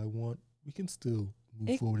is what I want. We can still move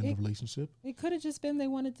It- forward in the it- relationship. It could have just been they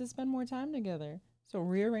wanted to spend more time together. So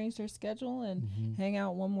rearrange their schedule and Mhm. hang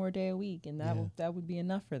out one more day a week, and Yeah. that would be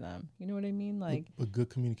enough for them. You know what I mean? Like, But good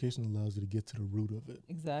communication allows you to get to the root of it.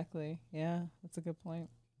 exactly. Yeah, that's a good point.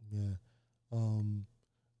 Yeah.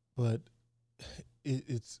 But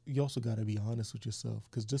it's you also got to be honest with yourself,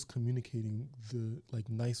 because just communicating the like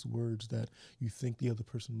nice words that you think the other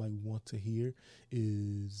person might want to hear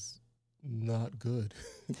is not good.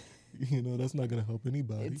 That's not going to help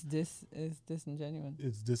anybody. It's disingenuous.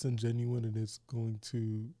 It's disingenuous, and it's going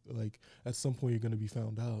to, like, at some point you're going to be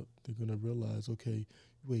found out. They're going to realize, okay,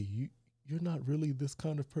 wait, you're not really this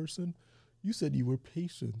kind of person. You said you were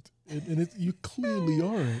patient, and you clearly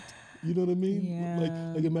aren't. You know what I mean? Yeah.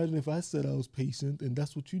 Like imagine if I said I was patient and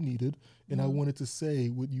that's what you needed, and I Mhm. wanted to say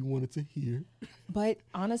what you wanted to hear. But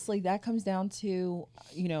honestly, that comes down to,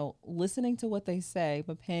 listening to what they say,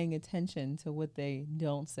 but paying attention to what they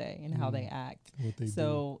don't say and how they act. What they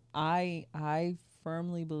So I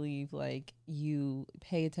firmly believe, like, you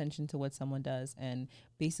pay attention to what someone does, and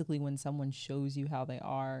basically when someone shows you how they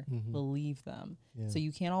are, Mhm. believe them. do. Yeah. So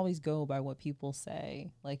you can't always go by what people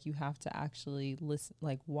say. Like, you have to actually listen,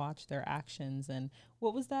 like, watch their actions. And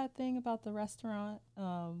what was that thing about the restaurant?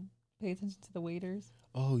 Pay attention to the waiters.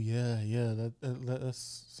 Oh yeah, yeah. That's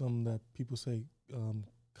something that people say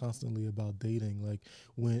constantly about dating. Like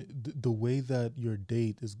when the way that your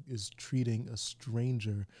date is treating a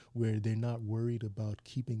stranger, where they're not worried about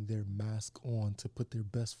keeping their mask on to put their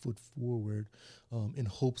best foot forward, in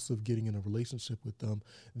hopes of getting in a relationship with them,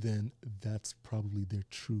 then that's probably their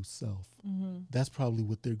true self. Mm-hmm. That's probably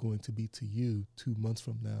what they're going to be to you 2 months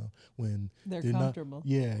from now, when They're they're comfortable. not.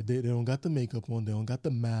 Yeah, they don't got the makeup on, they don't got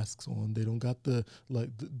the masks on, they don't got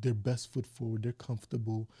their best foot forward, they're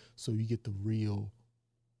comfortable. So you get the real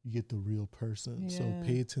person. So Yeah.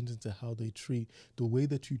 pay attention to how they treat, the way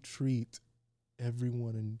that you treat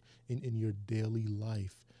everyone in your daily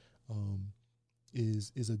life,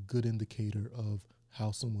 is a good indicator of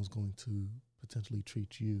how someone's going to potentially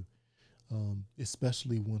treat you,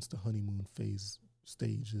 especially once the honeymoon phase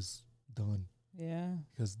stage is done, Yeah.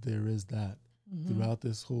 because there is that. Mhm. Throughout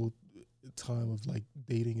this whole time of like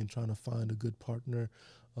dating and trying to find a good partner,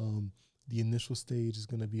 the initial stage is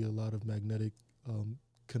going to be a lot of magnetic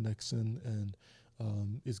connection, and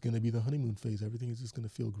it's going to be the honeymoon phase. Everything is just going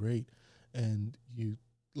to feel great, and you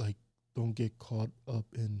like don't get caught up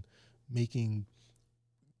in making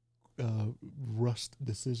rushed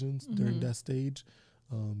decisions during Mhm. that stage,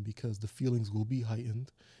 because the feelings will be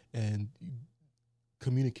heightened, and you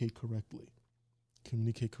communicate correctly.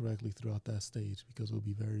 Communicate correctly throughout that stage, because it will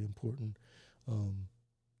be very important.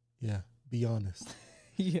 Yeah, be honest.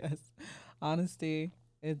 Yes, honesty.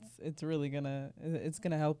 It's really gonna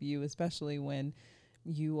help you, especially when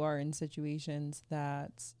you are in situations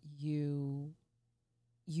that you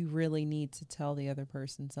really need to tell the other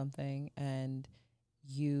person something, and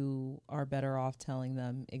you are better off telling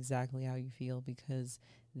them exactly how you feel, because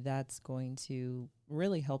that's going to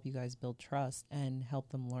really help you guys build trust and help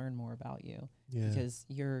them learn more about you, Yeah, because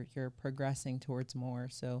you're progressing towards more.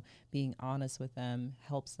 So being honest with them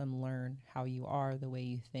helps them learn how you are, the way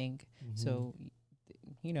you think. Mhm. So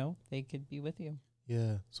they could be with you.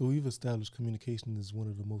 Yeah. So we've established communication is one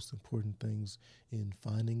of the most important things in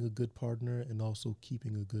finding a good partner and also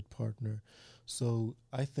keeping a good partner. So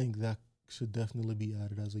I think that should definitely be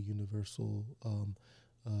added as a universal,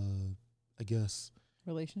 I guess,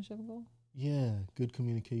 Relationship goal. yeah, good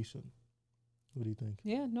communication. What do you think?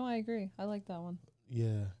 Yeah, no, I agree. I like that one.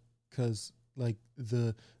 Yeah, because like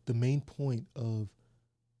the main point of,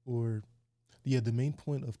 or yeah, the main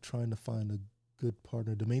point of trying to find a good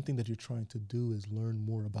partner, the main thing that you're trying to do is learn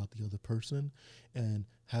more about the other person, and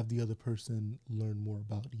have the other person learn more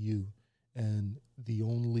about you. And the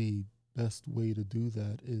only best way to do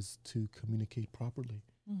that is to communicate properly.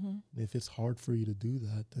 Mm-hmm. And if it's hard for you to do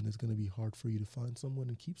that, then it's going to be hard for you to find someone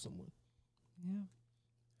and keep someone. Yeah.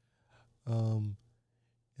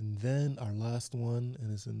 And then our last one,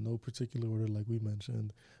 and it's in no particular order, like we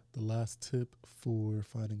mentioned, the last tip for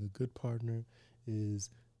finding a good partner is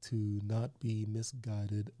to not be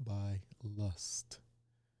misguided by lust.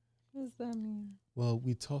 What does that mean? Well,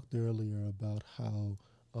 we talked earlier about how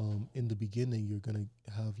in the beginning you're going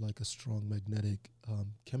to have like a strong magnetic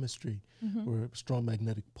chemistry, Mm-hmm. or a strong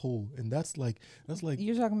magnetic pull. And that's like,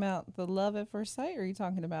 You're talking about the love at first sight, or are you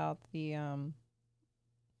talking about the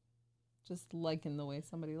Just liking the way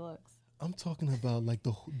somebody looks. I'm talking about like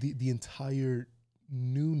the entire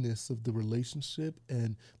newness of the relationship,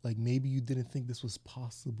 and like maybe you didn't think this was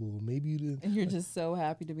possible. Maybe you didn't. And you're just so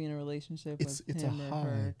happy to be in a relationship It's- with it's a him or high.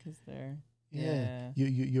 her because they're Yeah,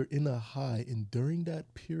 you're in a high, and during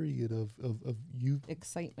that period of you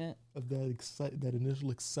excitement. of that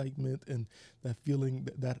initial excitement and that feeling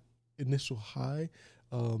that initial high,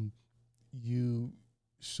 you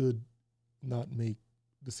should not make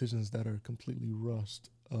decisions that are completely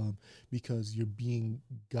rushed, because you're being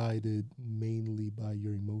guided mainly by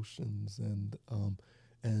your emotions and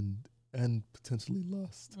potentially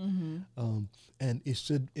lust. And it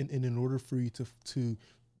should, in order for you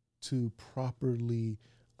to properly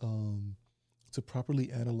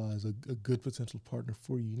analyze a good potential partner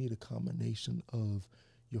for you, you need a combination of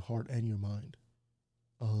your heart and your mind.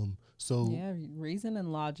 So Yeah, reason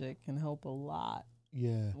and logic can help a lot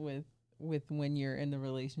yeah, with when you're in the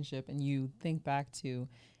relationship and you think back to,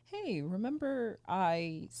 hey, remember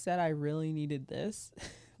I said I really needed this?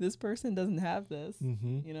 This person doesn't have this,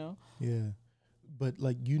 you know? yeah. But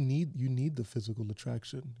like you need the physical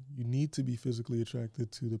attraction. You need to be physically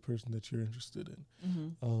attracted to the person that you're interested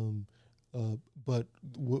in. But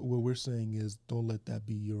what we're saying is, don't let that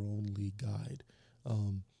be your only guide.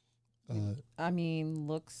 I mean,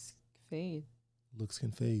 looks fade. Looks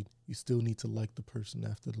can fade. You still need to like the person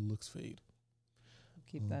after the looks fade.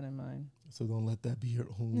 Keep that in mind. So don't let that be your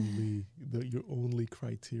only your only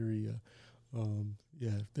criteria.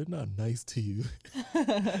 Yeah, if they're not nice to you,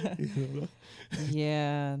 you know,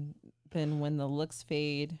 Yeah. Then when the looks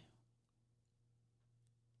fade,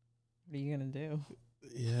 what are you gonna do?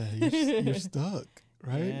 yeah, you're stuck,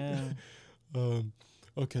 right? Yeah.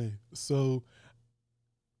 Okay, so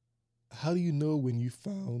how do you know when you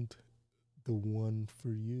found the one for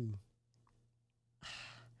you?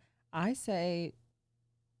 I say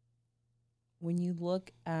when you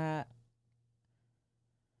look at,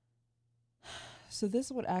 so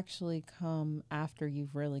this would actually come after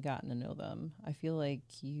you've really gotten to know them. I feel like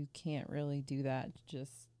you can't really do that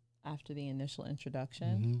just after the initial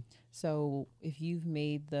introduction. So if you've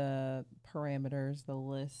made the parameters, the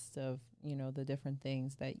list of, the different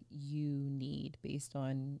things that you need based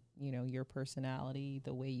on, your personality,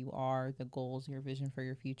 the way you are, the goals, your vision for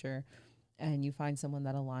your future, and you find someone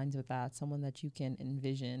that aligns with that, someone that you can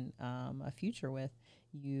envision a future with,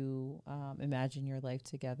 you imagine your life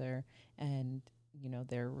together, and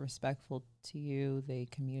they're respectful to you, they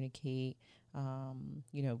communicate,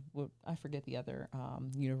 I forget the other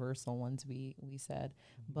universal ones we said,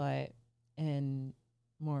 but, and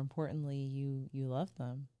more importantly, you love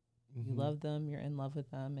them. You love them, you're in love with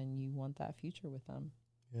them, and you want that future with them.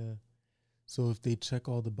 Yeah. So if they check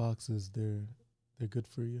all the boxes, they're good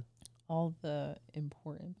for you. All the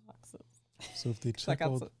important boxes. So if they 'Cause I check got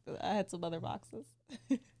all, I had some other boxes.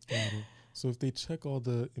 got it. So if they check all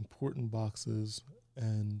the important boxes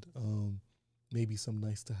and maybe some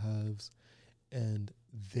nice to haves, and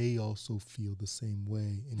they also feel the same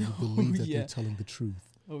way, and you believe that yeah. they're telling the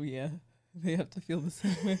truth, Oh yeah, they have to feel the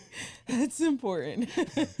same way. That's important.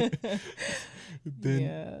 then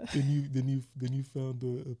yeah. then you found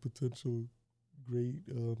a potential great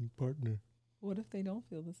partner. What if they don't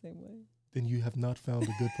feel the same way? Then you have not found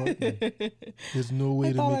a good partner. There's no way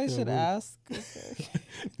I to thought make I that should work. ask. Okay.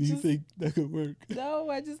 Do you Just- think that could work? No,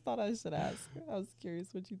 I just thought I should ask. I was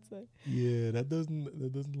curious what you'd say. Yeah, that doesn't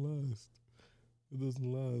last. It doesn't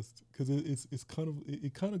last because it's kind of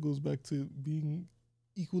it kind of goes back to being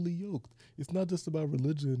equally yoked. It's not just about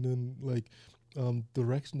religion and like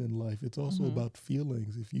direction in life. It's also about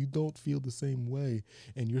feelings. If you don't feel the same way,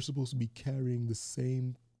 and you're supposed to be carrying the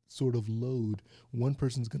same sort of load, one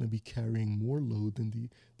person's going to be carrying more load than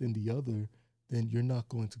the other. Then you're not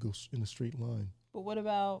going to go in a straight line. But what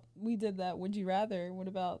about, we did that would you rather? What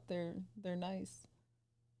about they're nice?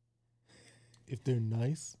 If they're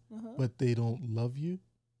nice, Uh-huh. but they don't love you.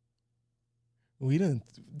 They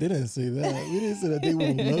didn't say that. We didn't say that they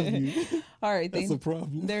won't love you. All right, That's a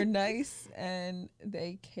problem. they're nice and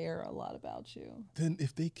they care a lot about you. Then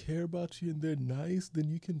if they care about you and they're nice, then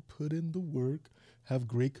you can put in the work, have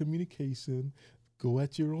great communication, go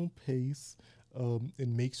at your own pace, and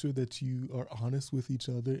make sure that you are honest with each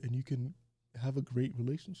other, and you can have a great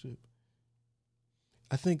relationship.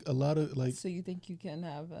 I think a lot of like So you think you can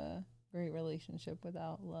have a great relationship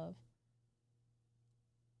without love?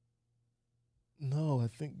 no, I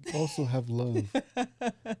think also have love.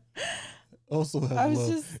 Also have I was love.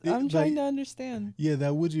 just, It- I'm like, trying to understand. Yeah,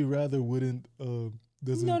 that would you rather wouldn't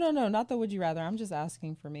doesn't. No, not the would you rather. I'm just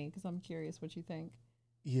asking for me because I'm curious what you think.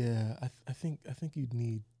 Yeah, I think you'd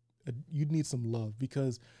need some love,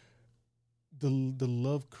 because the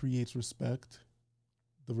love creates respect.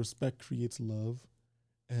 The respect creates love,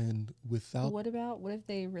 and But without what if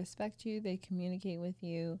they respect you, they communicate with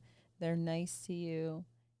you, they're nice to you,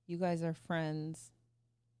 you guys are friends,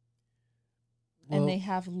 and they well,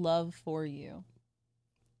 have love for you,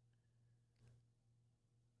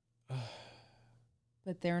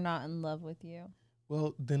 but they're not in love with you?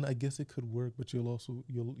 well, then I guess it could work, but you'll also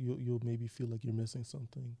you'll maybe feel like you're missing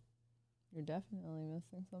something. You're definitely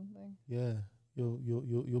missing something. Yeah,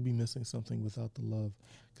 you'll be missing something without the love,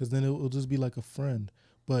 because then it'll just be like a friend.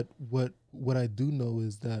 But what I do know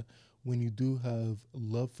is that when you do have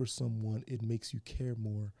love for someone, it makes you care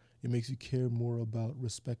more. It makes you care more about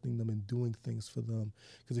respecting them and doing things for them.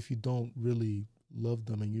 Because if you don't really love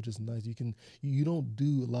them and you're just nice, you don't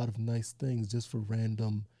do a lot of nice things just for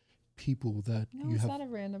random people that No, you it's have. not a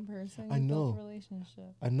random person. I You built a know.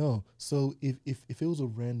 relationship. I know. So if it was a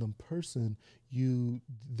random person,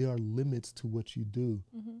 there are limits to what you do.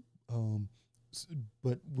 Mm-hmm. Um, s-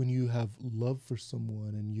 but when you have love for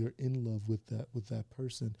someone and you're in love with that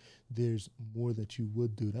person, there's more that you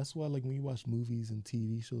would do. That's why, like when you watch movies and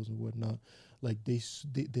TV shows and whatnot, like they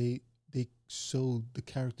show the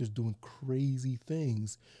characters doing crazy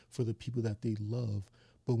things for the people that they love.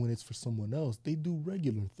 But when it's for someone else, they do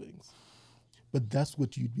regular things. But that's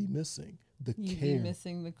what you'd be missing, the You'd care. be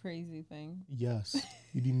missing the crazy thing. Yes,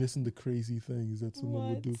 you'd be missing the crazy things that someone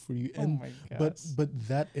would do What? for you, Oh and my but gosh. but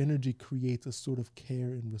that energy creates a sort of care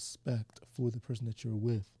and respect for the person that you're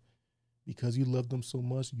with, because you love them so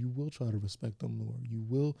much. You will try to respect them more. You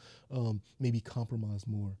will maybe compromise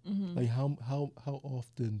more. Mm-hmm. Like how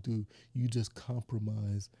often do you just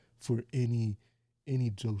compromise for any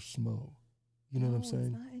Joe Schmo? You know what I'm No, saying?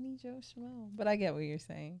 it's not any Joe Schmo. But I get what you're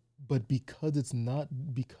saying. But because it's not,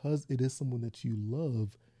 because it is someone that you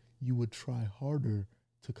love, you would try harder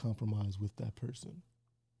to compromise with that person.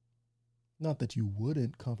 Not that you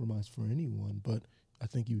wouldn't compromise for anyone, but I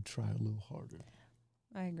think you'd try a little harder.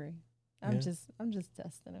 I agree. Yeah? I'm just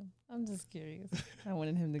testing him. I'm just curious. I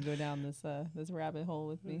wanted him to go down this rabbit hole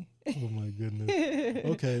with me. Oh my goodness.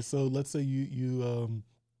 Okay, so let's say you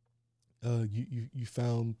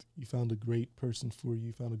found a great person for you.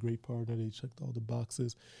 You found a great partner. They checked all the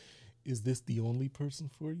boxes. Is this the only person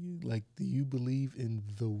for you? Like, do you believe in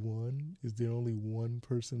the one? Is there only one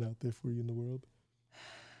person out there for you in the world?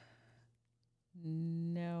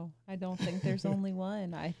 No, I don't think there's only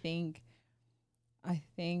one. I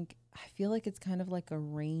feel like it's kind of like a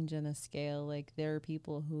range and a scale. Like there are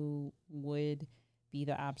people who would be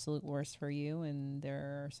the absolute worst for you, and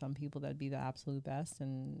there are some people that'd be the absolute best,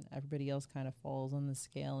 and everybody else kind of falls on the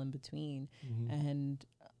scale in between. Mm-hmm. And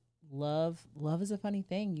love is a funny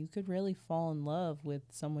thing. You could really fall in love with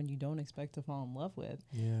someone you don't expect to fall in love with.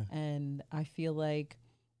 Yeah. And I feel like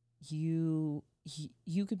you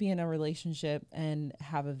could be in a relationship and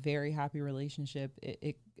have a very happy relationship.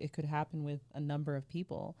 It could happen with a number of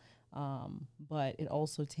people, but it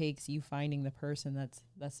also takes you finding the person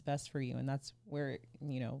that's best for you, and that's where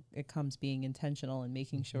it comes being intentional and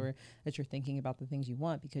making Mm-hmm. sure that you're thinking about the things you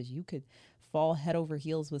want, because you could fall head over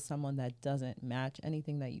heels with someone that doesn't match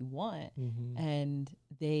anything that you want, Mm-hmm. and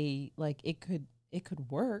they like it could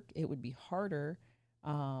work. It would be harder,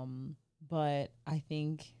 but I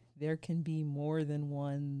think there can be more than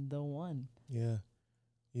the one. Yeah.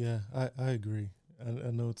 Yeah. I agree.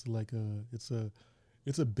 I know it's like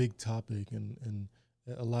it's a big topic, and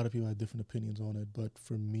a lot of people have different opinions on it. But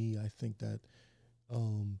for me, I think that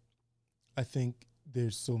um, I think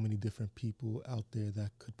there's so many different people out there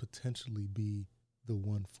that could potentially be the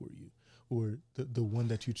one for you, or the one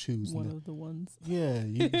that you choose. One of the ones. Yeah,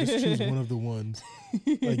 you just choose one of the ones.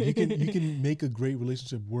 Like you can make a great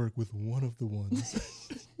relationship work with one of the ones.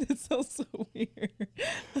 That sounds so weird.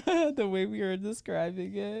 The way we were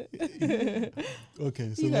describing it.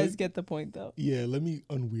 Okay, so You guys get the point though. yeah, let me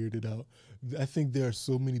unweird it out. I think there are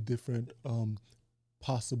so many different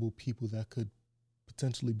possible people that could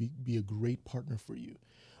potentially be a great partner for you.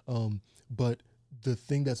 But the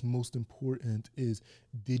thing that's most important is,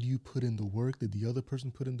 did you put in the work? Did the other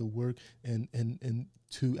person put in the work and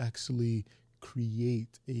to actually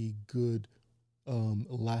create a good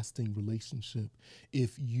lasting relationship?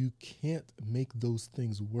 If you can't make those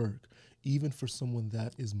things work, even for someone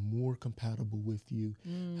that is more compatible with you,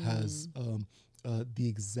 has the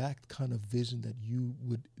exact kind of vision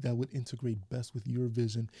that would integrate best with your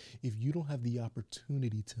vision, if you don't have the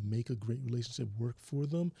opportunity to make a great relationship work for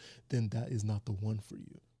them, then that is not the one for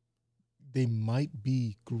you. They might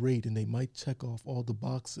be great and they might check off all the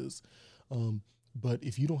boxes, but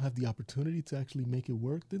if you don't have the opportunity to actually make it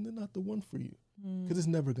work, then they're not the one for you, because it's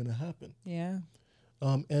never going to happen. Yeah.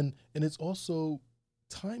 And it's also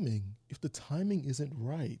timing. If the timing isn't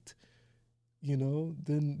right,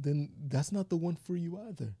 then that's not the one for you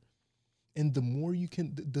either. And the more you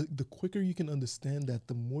can, the quicker you can understand that,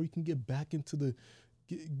 the more you can get back into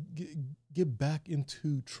get back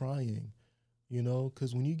into trying,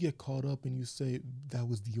 because when you get caught up and you say that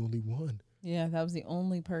was the only one. Yeah, that was the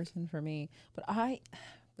only person for me. But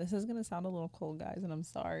this is gonna sound a little cold, guys, and I'm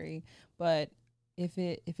sorry, but if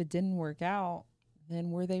it didn't work out,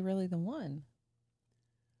 then were they really the one?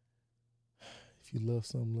 If you love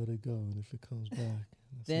something, let it go, and if it comes back,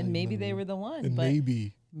 that's how Then you maybe know. they were the one. And But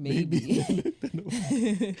maybe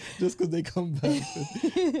just because they come back.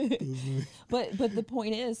 but the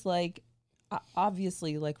point is, like,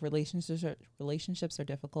 obviously, like, relationships are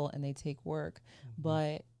difficult and they take work.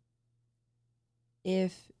 But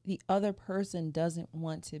if the other person doesn't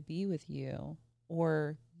want to be with you,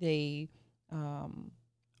 or they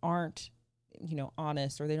aren't,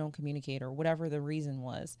 honest, or they don't communicate, or whatever the reason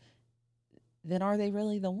was, then are they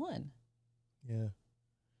really the one?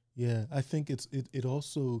 Yeah, I think it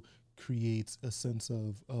also creates a sense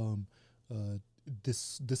of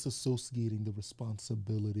disassociating the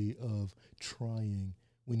responsibility of trying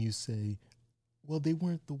when you say, well, they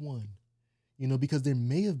weren't the one. Because there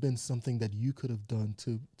may have been something that you could have done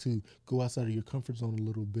to go outside of your comfort zone a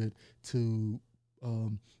little bit to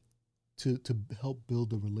help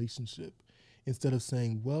build a relationship, instead of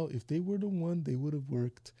saying, well, if they were the one, they would have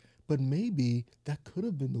worked. But maybe that could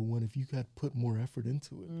have been the one if you had put more effort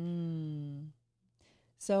into it.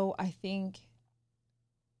 So I think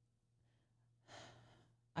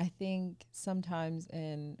sometimes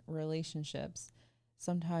in relationships,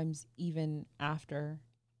 sometimes even after,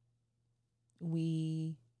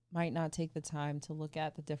 we might not take the time to look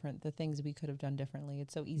at the things we could have done differently.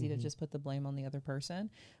 It's so easy to just put the blame on the other person,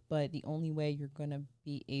 but the only way you're going to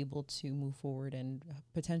be able to move forward and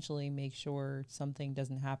potentially make sure something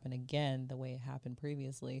doesn't happen again the way it happened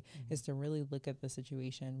previously is to really look at the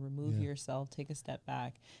situation, remove yourself, take a step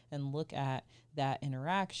back, and look at that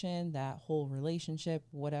interaction, that whole relationship,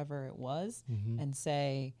 whatever it was, and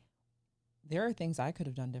say, there are things I could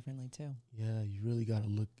have done differently too. Yeah, you really got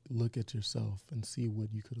to look at yourself and see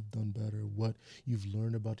what you could have done better, what you've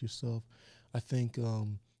learned about yourself. I think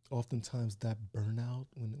oftentimes that burnout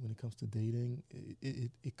when it comes to dating,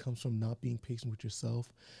 it comes from not being patient with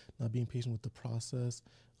yourself, not being patient with the process,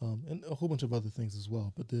 and a whole bunch of other things as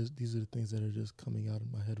well. But these are the things that are just coming out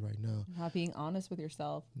in my head right now. Not being honest with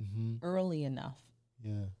yourself early enough.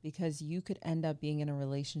 Yeah. Because you could end up being in a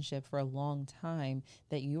relationship for a long time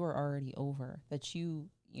that you are already over, that you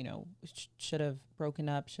should have broken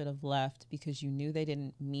up, should have left, because you knew they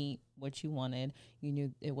didn't meet what you wanted. You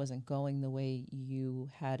knew it wasn't going the way you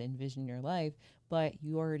had envisioned your life, but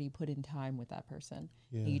you already put in time with that person.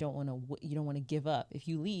 Yeah. And you don't want to give up. If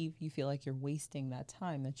you leave, you feel like you're wasting that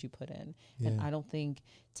time that you put in. Yeah. And I don't think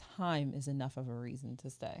time is enough of a reason to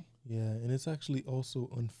stay. Yeah, and it's actually also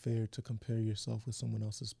unfair to compare yourself with someone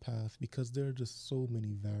else's path, because there are just so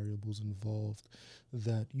many variables involved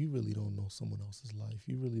that you really don't know someone else's life.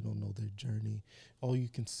 You really don't know their journey. All you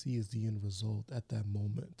can see is the end result at that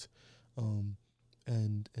moment.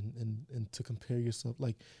 And to compare yourself,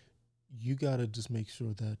 like, you got to just make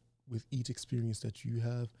sure that with each experience that you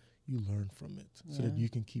have, you learn from it so that you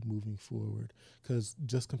can keep moving forward, because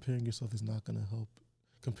just comparing yourself is not going to help.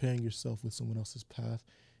 Comparing yourself with someone else's path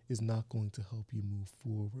is not going to help you move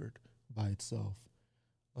forward by itself.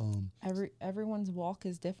 Everyone's walk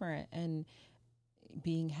is different, and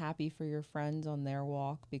being happy for your friends on their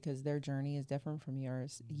walk because their journey is different from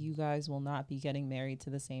yours. You guys will not be getting married to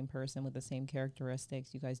the same person with the same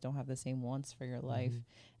characteristics. You guys don't have the same wants for your life,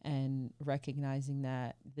 and recognizing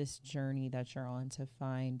that this journey that you're on to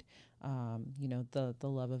find, the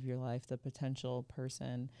love of your life, the potential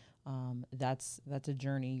person, that's a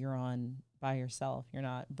journey you're on by yourself. You're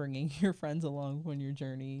not bringing your friends along on your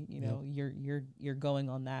journey. You're going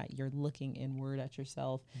on that. You're looking inward at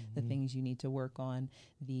yourself, the things you need to work on,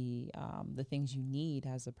 the things you need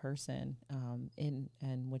as a person,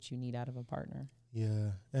 and what you need out of a partner.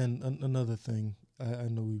 Yeah, and another thing, I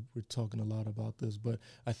know we're talking a lot about this, but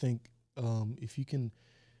I think if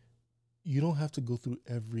you don't have to go through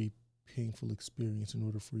every painful experience in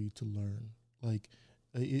order for you to learn. Like,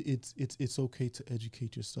 it's okay to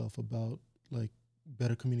educate yourself about, like,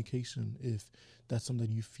 better communication if that's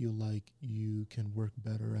something you feel like you can work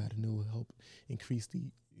better at, and it will help increase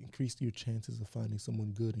your chances of finding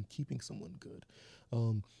someone good and keeping someone good.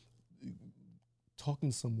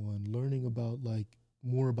 Talking to someone, learning about, like,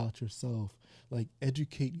 more about yourself, like,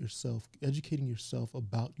 educating yourself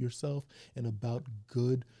about yourself and about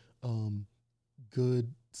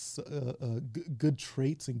good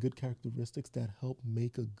traits and good characteristics that help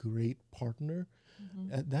make a great partner,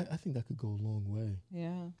 that I think that could go a long way.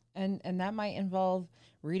 Yeah. And that might involve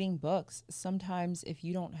reading books. Sometimes if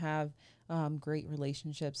you don't have great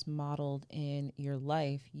relationships modeled in your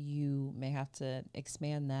life, you may have to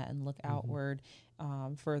expand that and look outward,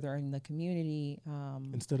 further in the community.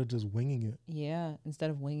 Instead of just winging it. Yeah.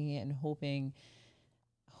 Instead of winging it and hoping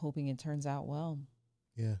it turns out well.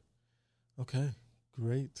 Yeah. Okay.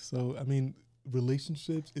 Great. So, I mean,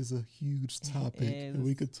 relationships is a huge topic, and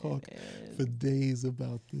we could talk for days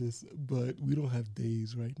about this, but we don't have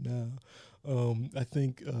days right now. I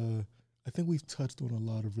think we've touched on a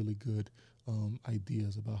lot of really good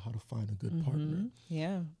ideas about how to find a good partner.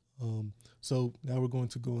 Yeah. So now we're going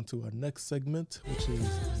to go into our next segment, which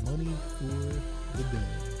is money for the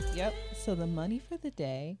day. Yep. So the money for the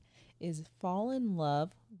day is fall in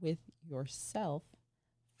love with yourself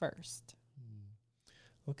first.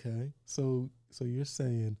 Okay. So you're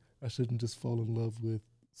saying I shouldn't just fall in love with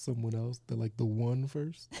someone else, the one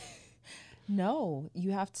first? No,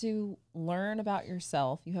 you have to learn about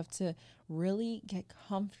yourself. You have to really get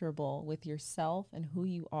comfortable with yourself and who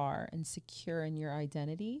you are and secure in your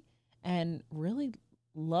identity and really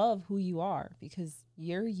love who you are because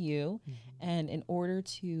you're you. And in order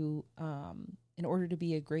to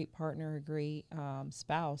be a great partner, a great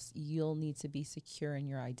spouse, you'll need to be secure in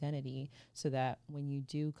your identity so that when you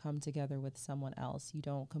do come together with someone else, you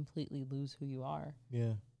don't completely lose who you are.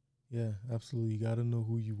 Yeah. Yeah, absolutely. You got to know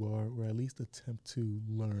who you are, or at least attempt to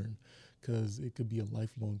learn, because it could be a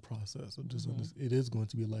lifelong process. It is going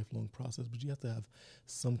to be a lifelong process, but you have to have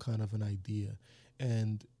some kind of an idea.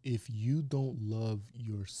 And if you don't love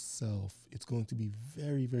yourself, it's going to be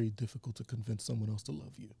very, very difficult to convince someone else to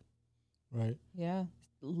love you, right? Yeah.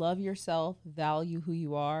 Love yourself, value who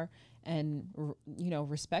you are, and,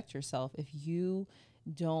 respect yourself. If you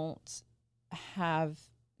don't have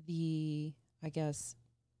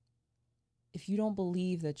if you don't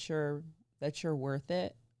believe that you're worth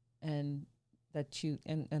it and that you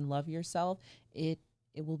and love yourself, it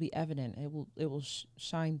will be evident. It will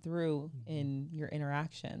shine through in your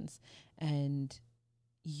interactions, and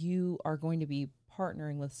you are going to be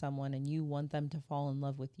partnering with someone and you want them to fall in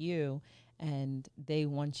love with you, and they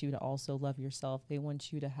want you to also love yourself. They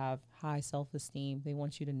want you to have high self-esteem. They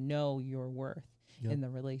want you to know your worth in the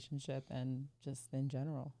relationship and just in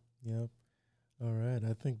general. Yep. All right.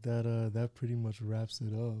 I think that pretty much wraps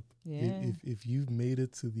it up. Yeah. If you've made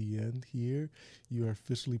it to the end here, you are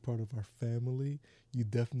officially part of our family. You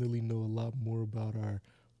definitely know a lot more about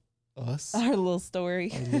us. Our little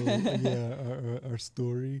story. Our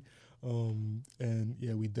story. And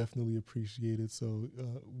yeah, we definitely appreciate it. So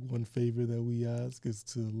one favor that we ask is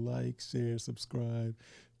to like, share, subscribe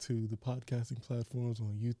to the podcasting platforms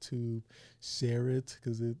on YouTube. Share it,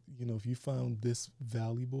 because if you found this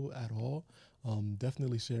valuable at all,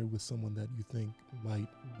 definitely share it with someone that you think might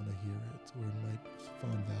want to hear it or might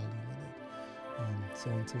find value in it. So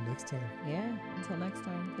until next time. Yeah. Until next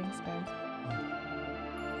time. Thanks, guys. Bye.